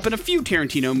popped up in a few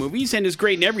Tarantino movies and is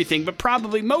great in everything, but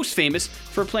probably most famous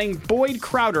for playing Boyd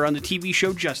Crowder on the TV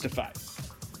show Justified.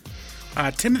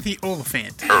 Timothy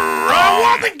Oliphant.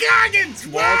 Walton Goggins!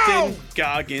 Walton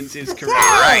Goggins is correct.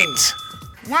 Right.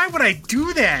 Why would I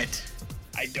do that?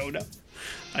 I don't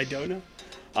know.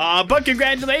 But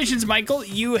congratulations, Michael.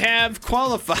 You have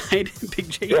qualified. Big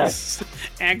J is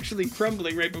actually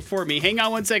crumbling right before me. Hang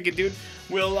on one second, dude.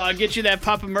 We'll get you that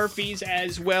Papa Murphy's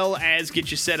as well as get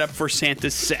you set up for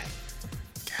Santa's set.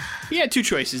 You had two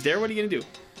choices there. What are you going to do?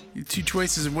 Two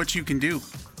choices of what you can do.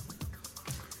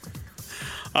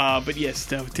 But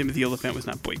yes, no, Timothy Oliphant was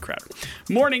not Boyd Crowder.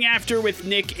 Morning After with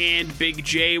Nick and Big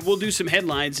J. We'll do some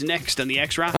headlines next on the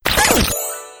X-Rock.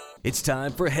 It's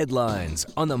time for headlines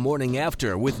on the morning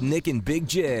after with Nick and Big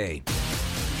J.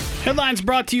 Headlines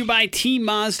brought to you by Team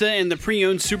Mazda and the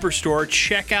pre-owned superstore.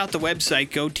 Check out the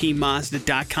website,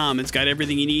 goteammazda.com. It's got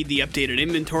everything you need, the updated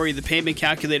inventory, the payment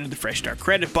calculator, the Fresh Start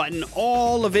credit button.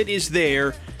 All of it is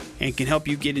there. and can help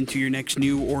you get into your next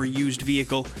new or used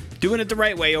vehicle. Doing it the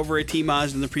right way over at Team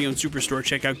Mazda in the pre-owned superstore.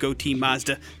 Check out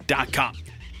GoTeamMazda.com.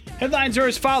 Headlines are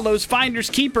as follows. Finders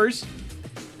keepers.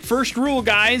 First rule,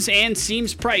 guys, and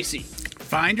seems pricey.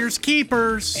 Finders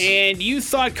keepers. And you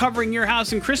thought covering your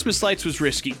house in Christmas lights was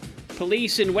risky.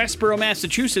 Police in Westboro,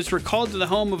 Massachusetts were called to the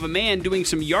home of a man doing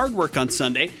some yard work on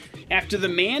Sunday after the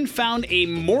man found a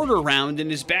mortar round in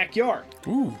his backyard.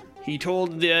 Ooh. He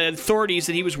told the authorities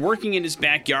that he was working in his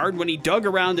backyard when he dug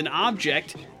around an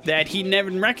object that he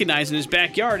never recognized in his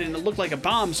backyard, and it looked like a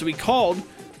bomb, so he called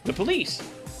the police.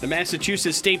 The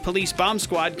Massachusetts State Police Bomb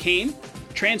Squad came,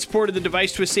 transported the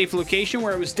device to a safe location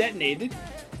where it was detonated.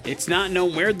 It's not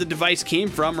known where the device came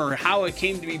from or how it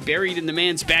came to be buried in the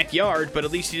man's backyard, but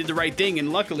at least he did the right thing,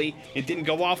 and luckily it didn't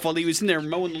go off while he was in there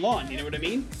mowing the lawn. You know what I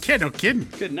mean? Yeah, no kidding.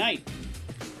 Good night.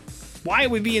 Why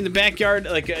would we be in the backyard?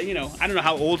 I don't know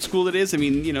how old school it is. I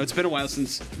mean, it's been a while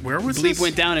since Where was Bleep this?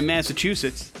 went down in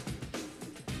Massachusetts.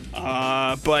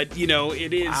 But,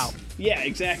 it is. Wow. Yeah,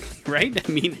 exactly. Right?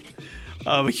 I mean,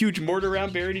 a huge mortar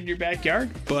round buried in your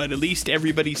backyard, but at least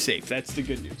everybody's safe. That's the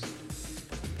good news.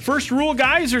 First rule,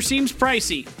 guys, or seems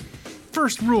pricey?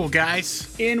 First rule,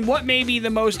 guys. In what may be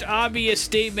the most obvious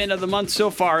statement of the month so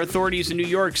far, authorities in New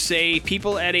York say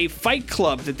people at a fight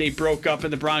club that they broke up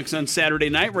in the Bronx on Saturday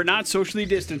night were not socially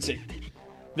distancing.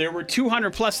 There were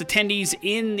 200 plus attendees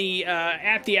in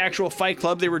at the actual fight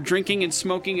club. They were drinking and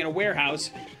smoking in a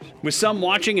warehouse, with some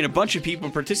watching and a bunch of people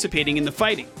participating in the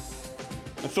fighting.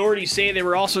 Authorities say they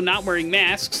were also not wearing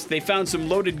masks. They found some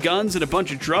loaded guns and a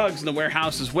bunch of drugs in the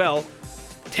warehouse as well.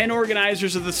 10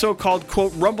 organizers of the so-called,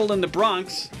 quote, Rumble in the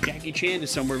Bronx, Jackie Chan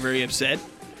is somewhere very upset,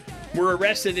 were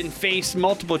arrested and faced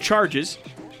multiple charges.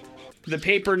 The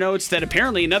paper notes that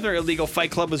apparently another illegal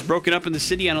fight club was broken up in the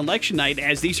city on election night,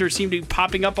 as these seem to be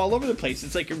popping up all over the place.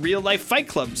 It's like real-life fight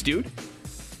clubs, dude.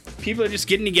 People are just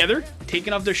getting together,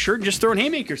 taking off their shirt, and just throwing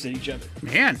haymakers at each other.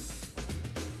 Man.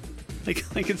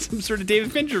 Like it's some sort of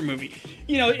David Fincher movie.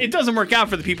 It doesn't work out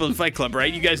for the people in Fight Club,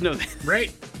 right? You guys know that.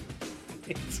 Right.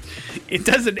 It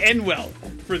doesn't end well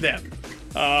for them.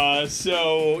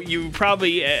 So you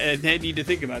probably need to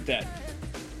think about that.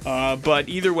 But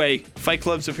either way, fight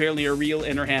clubs apparently are real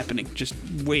and are happening. Just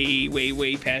way, way,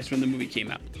 way past when the movie came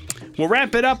out. We'll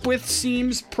wrap it up with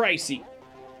seems pricey.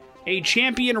 A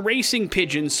champion racing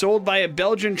pigeon sold by a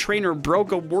Belgian trainer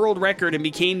broke a world record and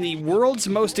became the world's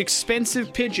most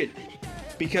expensive pigeon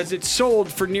because it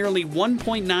sold for nearly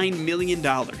 $1.9 million.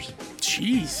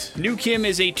 Jeez. New Kim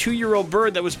is a 2-year-old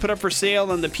bird that was put up for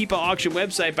sale on the Pipa auction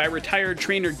website by retired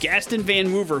trainer Gaston Van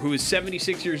Moover, who is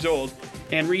 76 years old,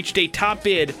 and reached a top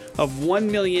bid of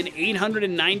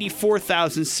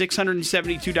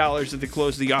 $1,894,672 at the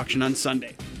close of the auction on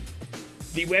Sunday.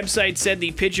 The website said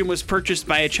the pigeon was purchased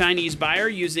by a Chinese buyer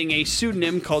using a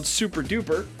pseudonym called Super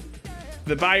Duper.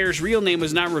 The buyer's real name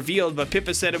was not revealed, but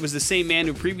Pippa said it was the same man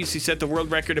who previously set the world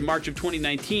record in March of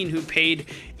 2019 who paid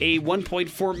a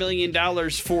 $1.4 million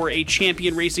for a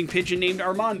champion racing pigeon named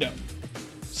Armando.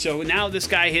 So now this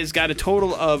guy has got a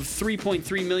total of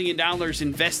 $3.3 million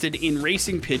invested in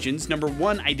racing pigeons. Number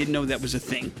one, I didn't know that was a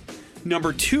thing.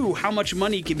 Number two, how much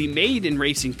money can be made in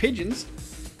racing pigeons?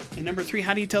 And number three,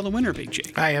 how do you tell the winner, Big J?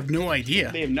 I have no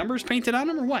idea. They have numbers painted on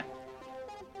them or what?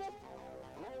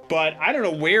 But I don't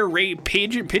know where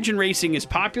pigeon racing is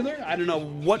popular. I don't know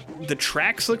what the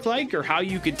tracks look like or how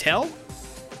you could tell.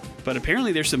 But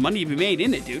apparently there's some money to be made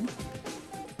in it, dude.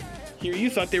 Here you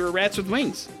thought they were rats with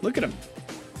wings. Look at them.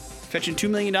 Fetching $2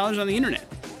 million on the internet.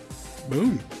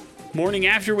 Boom. Morning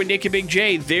After with Nick and Big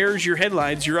J. There's your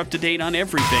headlines. You're up to date on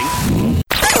everything.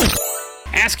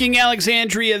 Asking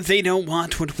Alexandria, they don't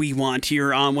want what we want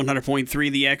here on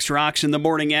 100.3 The X Rocks in the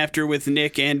Morning After with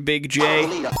Nick and Big J.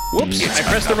 Whoops, I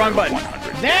pressed the wrong button.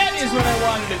 That is what I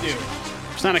wanted to do.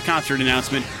 It's not a concert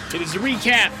announcement. It is a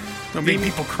recap. Don't make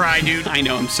people cry, dude. I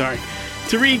know, I'm sorry.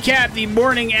 To recap the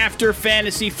Morning After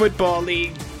Fantasy Football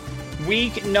League,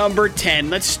 week number 10.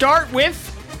 Let's start with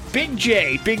Big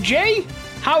J. Big J,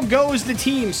 how goes the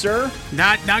team, sir?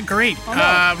 Not great. Oh, no.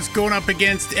 I was going up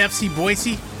against FC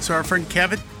Boise, so our friend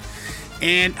Kevin.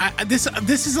 And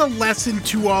this is a lesson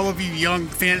to all of you young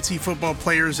fantasy football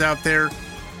players out there.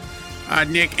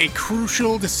 Nick, a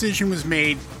crucial decision was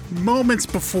made moments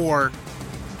before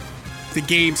the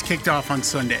games kicked off on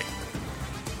Sunday.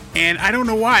 And I don't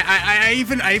know why. I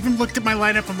even looked at my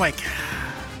lineup. I'm like,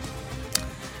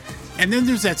 and then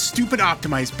there's that stupid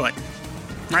optimize button,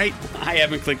 right? I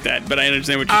haven't clicked that, but I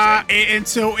understand what you're saying. And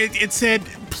so it said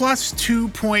plus 2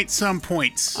 point some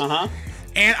points. Uh-huh.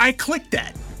 And I clicked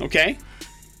that. Okay.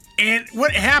 And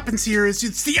what happens here is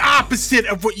it's the opposite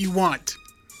of what you want.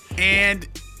 And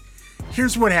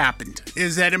here's what happened,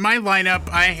 is that in my lineup,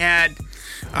 I had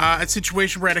a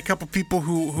situation where I had a couple people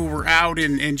who were out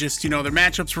and just, their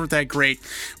matchups weren't that great.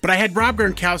 But I had Rob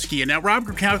Gronkowski, and now Rob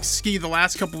Gronkowski the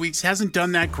last couple weeks hasn't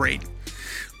done that great.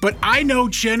 But I know,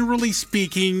 generally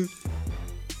speaking,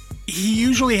 he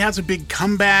usually has a big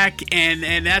comeback,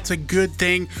 and that's a good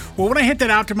thing. Well, when I hit that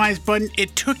optimize button,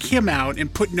 it took him out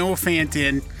and put Noah Fant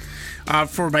in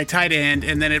for my tight end,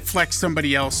 and then it flexed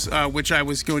somebody else, which I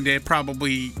was going to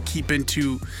probably keep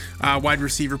into wide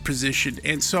receiver position.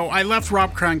 And so I left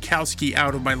Rob Gronkowski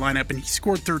out of my lineup, and he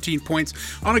scored 13 points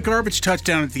on a garbage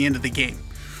touchdown at the end of the game,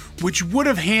 which would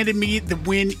have handed me the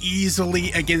win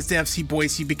easily against FC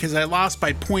Boise because I lost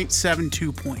by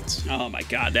 0.72 points. Oh my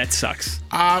God, that sucks.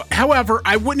 However,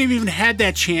 I wouldn't have even had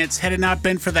that chance had it not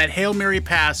been for that Hail Mary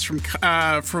pass from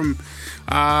Kyler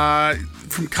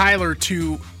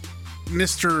to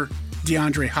Mr.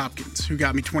 DeAndre Hopkins, who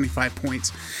got me 25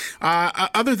 points.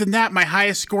 Other than that, my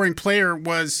highest scoring player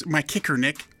was my kicker,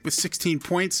 Nick, with 16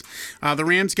 points. The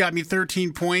Rams got me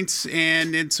 13 points,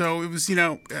 and so it was,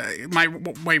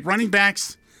 my running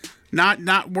backs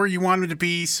not where you want them to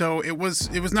be, so it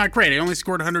was not great. I only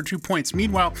scored 102 points.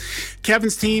 Meanwhile,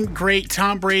 Kevin's team, great.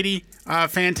 Tom Brady,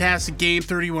 fantastic game,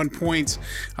 31 points.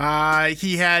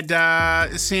 He had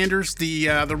Sanders,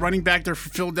 the running back there for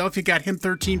Philadelphia, got him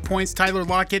 13 points. Tyler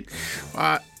Lockett,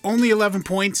 only 11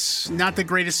 points. Not the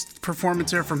greatest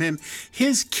performance there from him.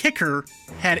 His kicker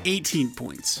had 18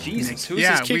 points. Jesus, who's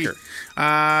his kicker?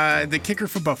 The kicker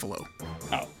for Buffalo.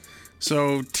 Oh.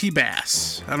 So,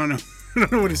 T-Bass. I don't know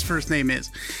what his first name is.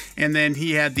 And then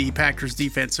he had the Packers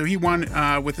defense. So he won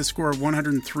with a score of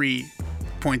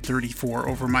 103.34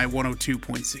 over my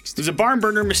 102.60. There's a barn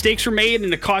burner. Mistakes were made,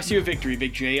 and it cost you a victory,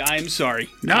 Big J. I'm sorry.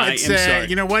 No, I am sorry.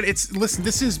 You know what? Listen,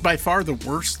 this is by far the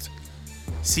worst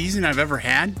season I've ever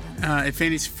had at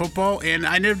fantasy football, and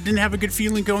I didn't have a good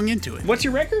feeling going into it. What's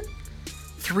your record?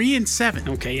 3-7.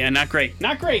 Okay, yeah, not great.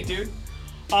 Not great, dude.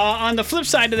 On the flip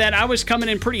side of that, I was coming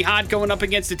in pretty hot going up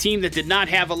against a team that did not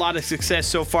have a lot of success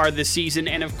so far this season.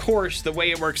 And, of course, the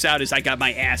way it works out is I got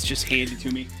my ass just handed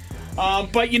to me.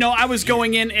 But, I was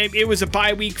going in. It was a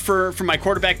bye week for my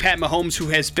quarterback, Pat Mahomes, who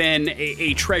has been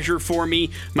a treasure for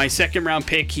me. My second-round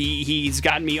pick, he's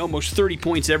gotten me almost 30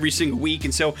 points every single week.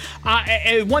 And so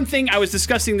one thing, I was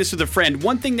discussing this with a friend,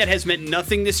 one thing that has meant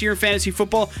nothing this year in fantasy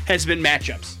football has been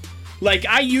matchups. Like,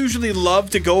 I usually love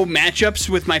to go matchups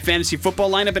with my fantasy football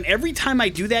lineup, and every time I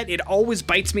do that, it always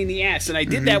bites me in the ass. And I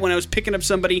did that when I was picking up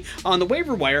somebody on the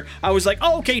waiver wire. I was like,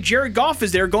 oh, okay, Jared Goff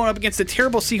is there going up against a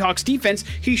terrible Seahawks defense.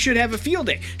 He should have a field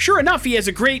day. Sure enough, he has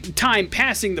a great time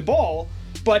passing the ball,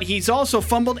 but he's also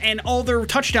fumbled, and all their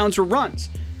touchdowns were runs.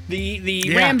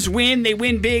 The Rams win, they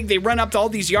win big, they run up to all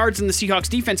these yards in the Seahawks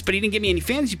defense, but he didn't give me any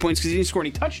fantasy points because he didn't score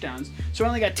any touchdowns. So I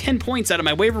only got 10 points out of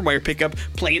my waiver wire pickup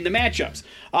playing the matchups.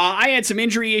 I had some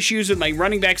injury issues with my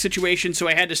running back situation, so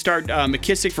I had to start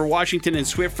McKissick for Washington and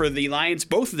Swift for the Lions.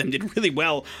 Both of them did really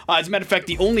well. As a matter of fact,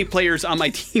 the only players on my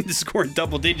team to score in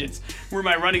double digits were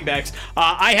my running backs.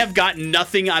 I have gotten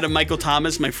nothing out of Michael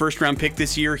Thomas, my first-round pick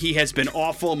this year. He has been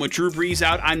awful. And with Drew Brees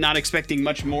out, I'm not expecting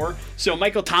much more. So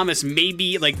Michael Thomas may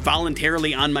be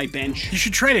voluntarily on my bench. You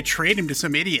should try to trade him to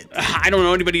some idiot. I don't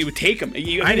know anybody who would take him.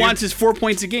 He wants his 4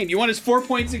 points a game. You want his 4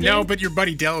 points a game? No, but your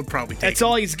buddy Dell would probably take That's him.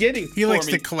 all he's getting. He likes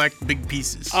to collect big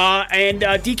pieces. And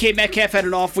DK Metcalf had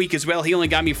an off week as well. He only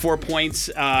got me 4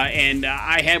 points.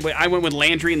 I went with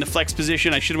Landry in the flex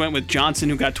position. I should have went with Johnson,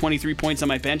 who got 23 points on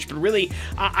my bench. But really,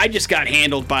 I just got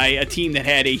handled by a team that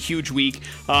had a huge week,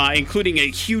 including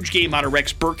a huge game out of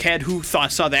Rex Burkhead. Who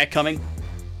saw that coming?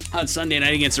 On Sunday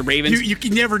night against the Ravens. You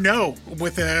can never know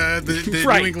with the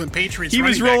right. New England Patriots. He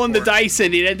was rolling the dice,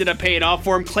 and it ended up paying off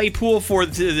for him. Claypool for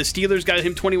the Steelers got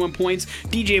him 21 points.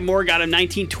 DJ Moore got him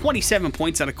 27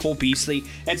 points out of Cole Beasley.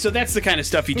 And so that's the kind of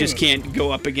stuff you just can't go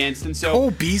up against. And so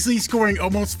Cole Beasley scoring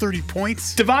almost 30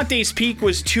 points. Devontae's peak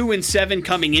was 2-7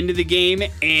 coming into the game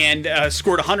and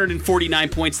scored 149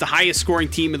 points, the highest scoring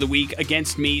team of the week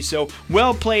against me. So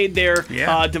well played there,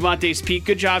 Devontae's peak.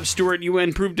 Good job, Stuart. You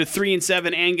improved to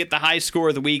 3-7 and get the high score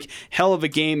of the week. Hell of a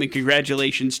game, and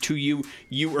congratulations to you.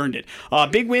 You earned it.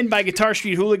 Big win by Guitar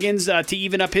Street Hooligans to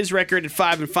even up his record at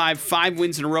 5-5. 5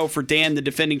 wins in a row for Dan, the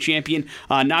defending champion,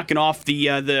 knocking off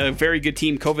the very good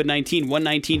team COVID-19,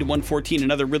 119-114.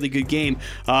 Another really good game.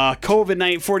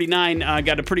 COVID-49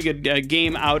 got a pretty good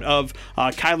game out of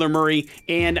Kyler Murray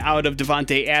and out of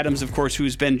Devontae Adams, of course,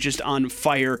 who's been just on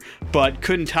fire, but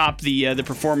couldn't top the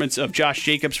performance of Josh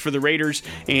Jacobs for the Raiders,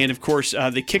 and of course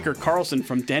the kicker Carlson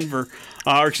from Denver.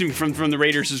 or excuse me, from the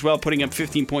Raiders as well, putting up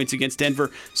 15 points against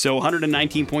Denver. So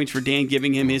 119 points for Dan,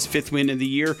 giving him his 5th win of the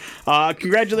year.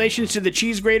 Congratulations to the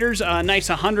Cheese Graters. Nice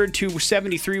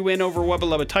 100-73 win over Wubba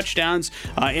Lubba touchdowns.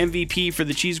 MVP for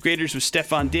the Cheese Graters was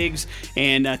Stephon Diggs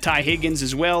and Ty Higgins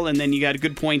as well. And then you got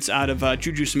good points out of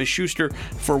Juju Smith-Schuster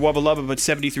for Wubba Lubba, but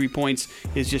 73 points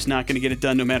is just not going to get it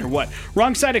done no matter what.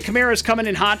 Wrong side of Kamara's coming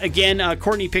in hot again.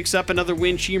 Courtney picks up another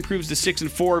win. She improves to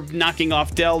 6-4, knocking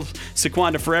off Dell's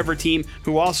Saquonda Forever team,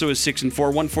 who also is 6-4,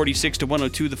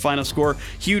 146-102 the final score.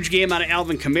 Huge game out of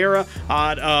Alvin Kamara,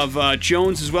 out of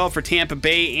Jones as well for Tampa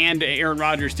Bay, and Aaron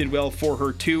Rodgers did well for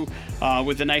her too,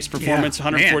 with a nice performance,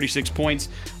 146 points.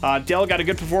 Dell got a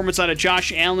good performance out of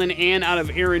Josh Allen and out of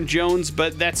Aaron Jones,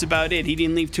 but that's about it. He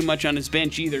didn't leave too much on his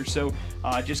bench either, so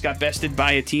just got bested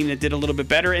by a team that did a little bit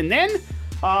better. And then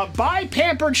by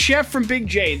Pampered Chef from Big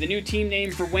J, the new team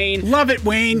name for Wayne. Love it,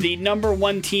 Wayne. The number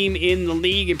 1 team in the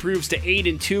league improves to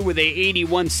 8-2 with a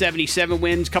 81-77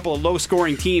 wins. Couple of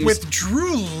low-scoring teams with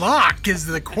Drew Lock as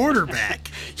the quarterback.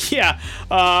 Yeah,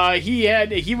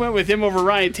 he went with him over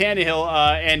Ryan Tannehill,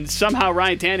 and somehow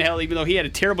Ryan Tannehill, even though he had a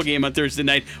terrible game on Thursday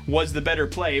night, was the better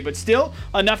play. But still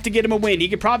enough to get him a win. He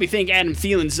could probably thank Adam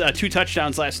Thielen's 2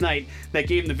 touchdowns last night that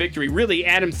gave him the victory. Really,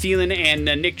 Adam Thielen and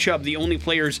Nick Chubb, the only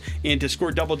players in to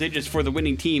score double digits for the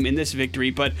winning team in this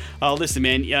victory. But listen,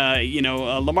 man,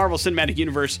 the Marvel Cinematic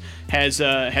Universe has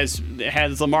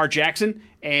Lamar Jackson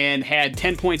and had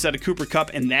 10 points out of Cooper Kupp,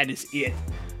 and that is it.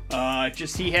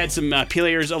 He had some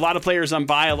players, a lot of players on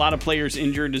bye, a lot of players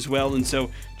injured as well, and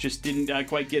so just didn't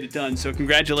quite get it done. So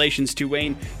congratulations to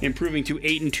Wayne, improving to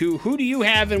 8-2. Who do you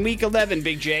have in Week 11,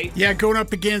 Big J? Yeah, going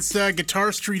up against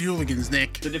Guitar Street Hooligans,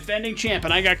 Nick. The defending champ,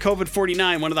 and I got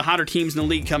COVID-49, one of the hotter teams in the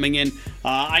league coming in.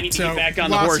 I need to get back on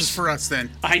the horse. For us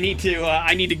then. I need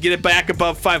to get it back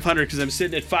above 500 because I'm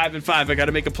sitting at 5-5. I got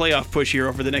to make a playoff push here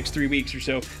over the next 3 weeks or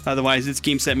so. Otherwise, it's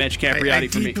game set match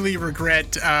Capriati for me. I deeply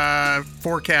regret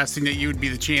forecasting that you would be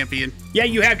the champion. Yeah,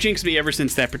 you have jinxed me ever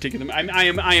since that particular. I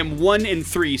am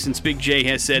 1-3 since Big J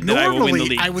has said that I will win the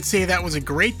league. I would say that was a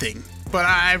great thing, but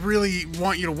I really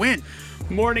want you to win.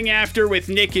 Morning After with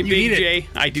Nick and Big J.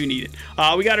 I do need it.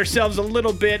 We got ourselves a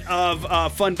little bit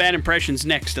of fun bad impressions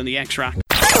next on the X-Rock.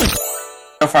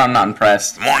 So far, I'm not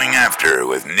impressed. Morning After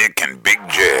with Nick and Big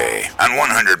J on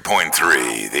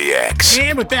 100.3 The X.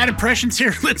 And with bad impressions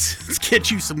here, let's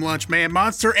get you some lunch, man.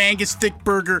 Monster Angus Thick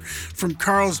Burger from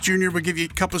Carl's Jr. will give you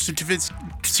a couple of certificates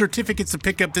to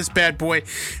pick up this bad boy.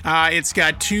 It's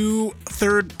got 2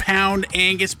 third-pound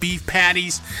Angus beef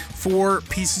patties, 4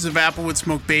 pieces of Applewood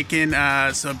smoked bacon,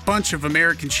 a bunch of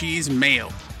American cheese, and mayo.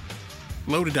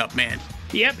 Loaded up, man.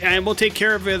 Yep, and we'll take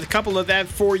care of a couple of that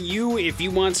for you. If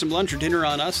you want some lunch or dinner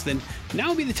on us, then now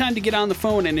would be the time to get on the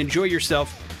phone and enjoy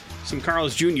yourself some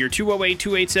Carl's Jr.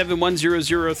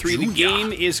 208-287-1003. The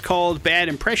game is called Bad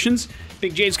Impressions.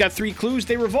 Big J's got 3 clues.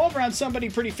 They revolve around somebody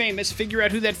pretty famous. Figure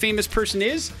out who that famous person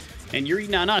is, and you're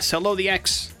eating on us. Hello, the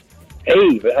X.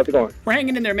 Hey, how's it going? We're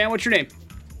hanging in there, man. What's your name?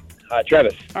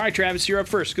 Travis. All right, Travis, you're up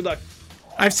first. Good luck.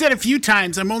 I've said a few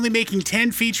times I'm only making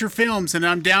 10 feature films, and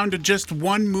I'm down to just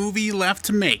 1 movie left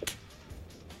to make.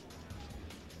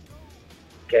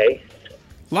 Okay.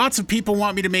 Lots of people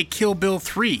want me to make Kill Bill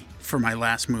 3 for my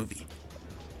last movie.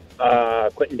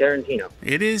 Quentin Tarantino.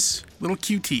 It is little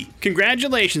QT.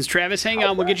 Congratulations, Travis. Hang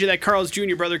on. We'll get you that Carl's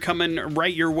Jr. brother coming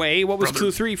right your way. What was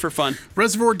clue 3 for fun?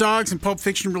 Reservoir Dogs and Pulp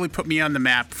Fiction really put me on the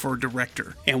map for a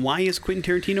director. And why is Quentin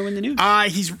Tarantino in the news?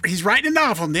 He's writing a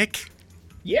novel, Nick.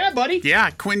 Yeah, buddy. Yeah,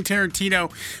 Quentin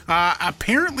Tarantino.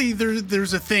 Apparently,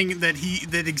 there's a thing that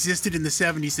existed in the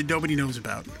 70s that nobody knows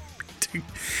about,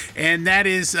 and that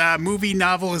is movie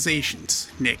novelizations,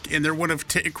 Nick. And they're one of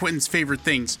Quentin's favorite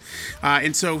things.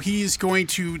 And so he's going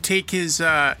to take his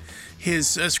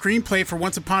screenplay for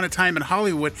Once Upon a Time in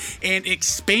Hollywood and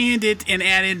expand it and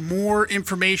add in more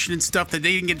information and stuff that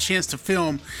they didn't get a chance to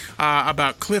film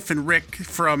about Cliff and Rick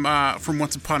from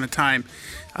Once Upon a Time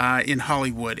in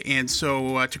Hollywood. And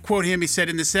so to quote him, he said,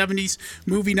 in the 70s,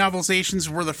 movie novelizations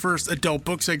were the first adult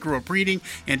books I grew up reading,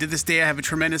 and to this day I have a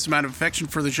tremendous amount of affection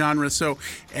for the genre. So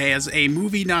as a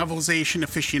movie novelization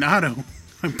aficionado,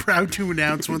 I'm proud to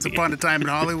announce Once Upon a Time in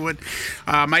Hollywood,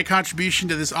 my contribution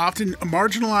to this often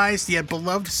marginalized yet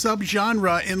beloved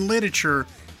subgenre in literature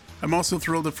I'm also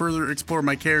thrilled to further explore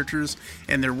my characters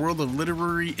and their world of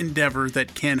literary endeavor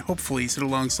that can hopefully sit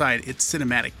alongside its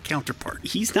cinematic counterpart.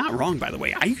 He's not wrong, by the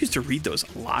way. I used to read those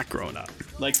a lot growing up.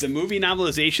 Like the movie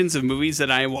novelizations of movies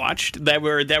that I watched that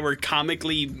were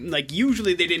comically, like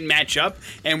usually they didn't match up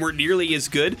and weren't nearly as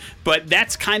good, but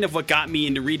that's kind of what got me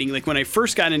into reading. Like when I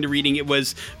first got into reading, it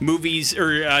was movies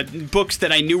or books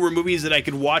that I knew were movies that I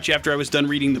could watch after I was done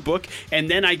reading the book, and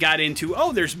then I got into,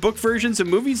 there's book versions of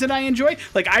movies that I enjoy.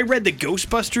 Like I read the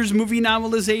Ghostbusters movie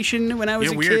novelization when I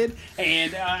was a kid,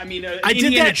 and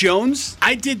Indiana Jones.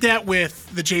 I did that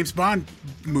with the James Bond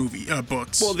movie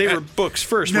books. Well, they were books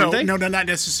first, weren't they? No, not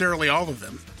necessarily all of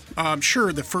them.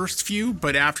 Sure, the first few,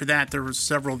 but after that, there were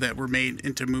several that were made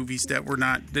into movies that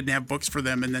didn't have books for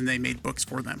them, and then they made books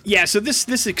for them. Yeah, so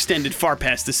this extended far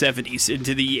past the 70s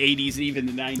into the 80s and even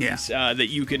the 90s that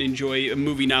you could enjoy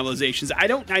movie novelizations.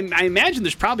 I imagine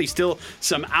there's probably still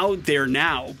some out there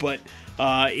now, but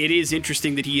it is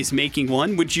interesting that he is making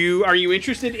one. Are you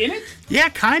interested in it? Yeah,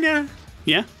 kind of.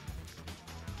 Yeah?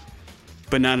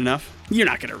 But not enough? You're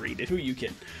not going to read it. Who are you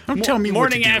kidding? Don't tell me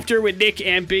Morning what to do. After with Nick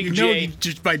and Big J.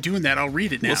 Just by doing that, I'll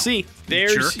read it now. We'll see.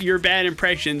 There's your bad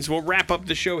impressions. We'll wrap up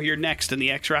the show here next in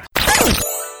the X-Rock.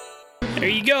 There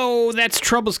you go. That's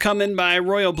Trouble's Coming by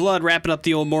Royal Blood, wrapping up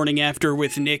the old Morning After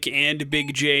with Nick and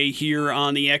Big J here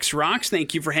on the X-Rocks.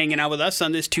 Thank you for hanging out with us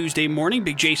on this Tuesday morning.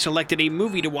 Big J selected a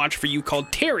movie to watch for you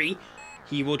called Terry.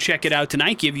 He will check it out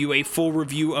tonight, give you a full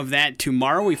review of that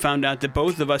tomorrow. We found out that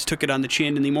both of us took it on the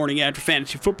chin in the Morning After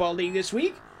Fantasy Football League this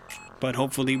week, but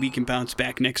hopefully we can bounce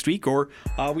back next week, or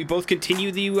we both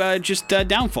continue the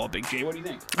downfall. Big J, what do you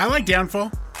think? I like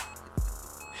Downfall.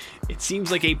 It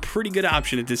seems like a pretty good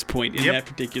option at this point in that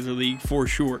particular league, for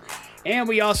sure. And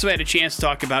we also had a chance to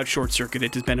talk about Short Circuit.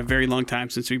 It has been a very long time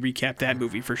since we recapped that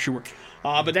movie, for sure.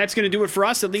 But that's going to do it for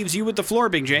us. It leaves you with the floor,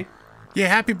 Big J. Yeah,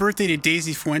 happy birthday to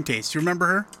Daisy Fuentes. Do you remember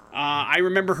her? I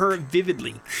remember her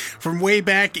vividly. From way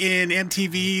back in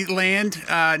MTV land.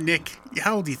 Nick,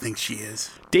 how old do you think she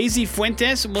is? Daisy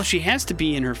Fuentes? Well, she has to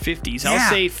be in her 50s. Yeah. I'll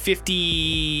say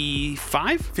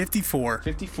 55? 54.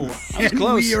 54. I was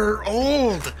close. We are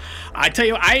old. I tell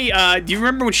you, do you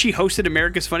remember when she hosted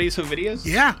America's Funniest Home Videos?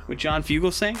 Yeah. With John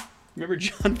Fugelsang? Remember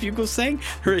John Fugelsang?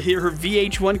 Her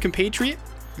VH1 compatriot?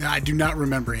 I do not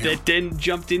remember him. That then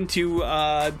jumped into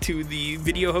to the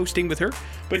video hosting with her.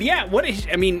 But yeah,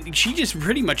 she just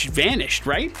pretty much vanished,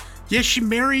 right? Yeah, she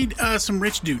married some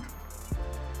rich dude.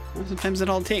 Well, sometimes that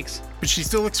all it takes. But she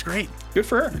still looks great. Good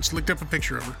for her. I just looked up a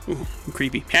picture of her. Ooh,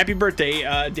 creepy. Happy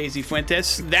birthday, Daisy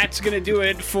Fuentes. That's going to do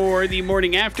it for the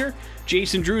Morning After.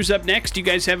 Jason Drew's up next. You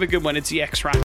guys have a good one. It's the X-Rock.